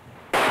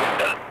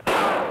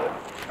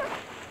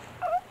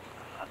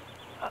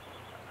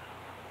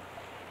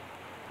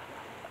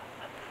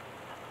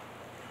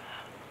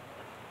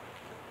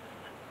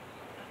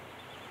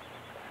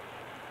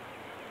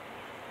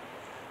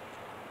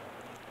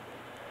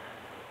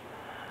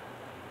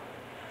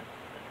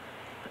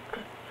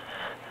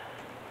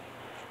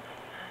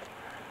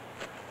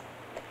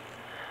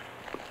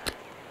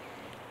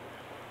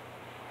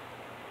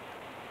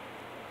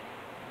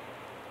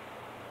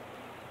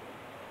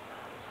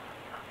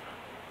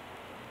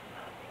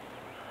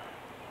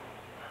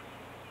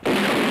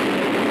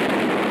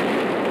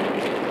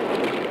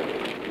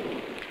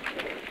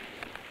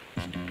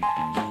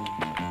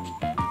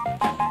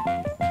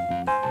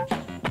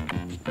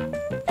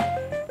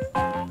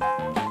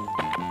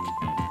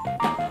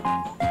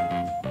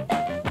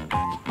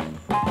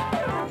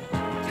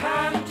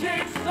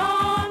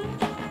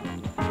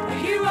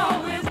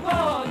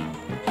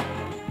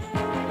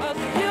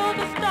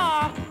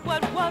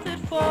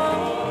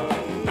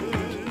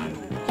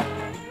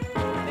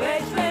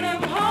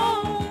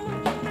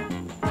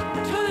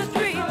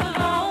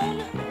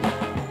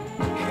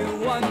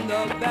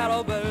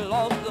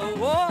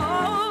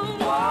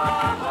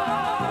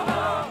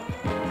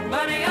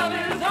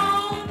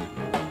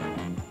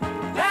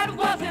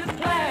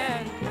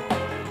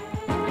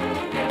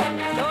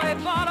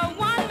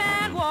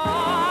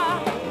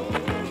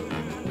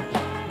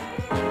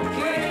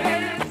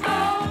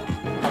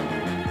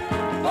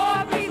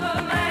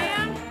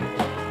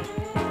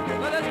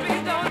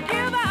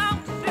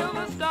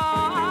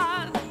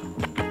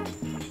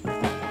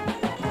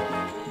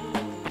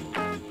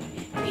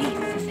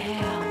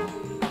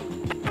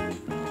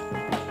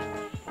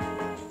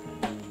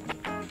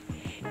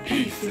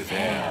 Peace is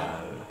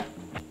hell.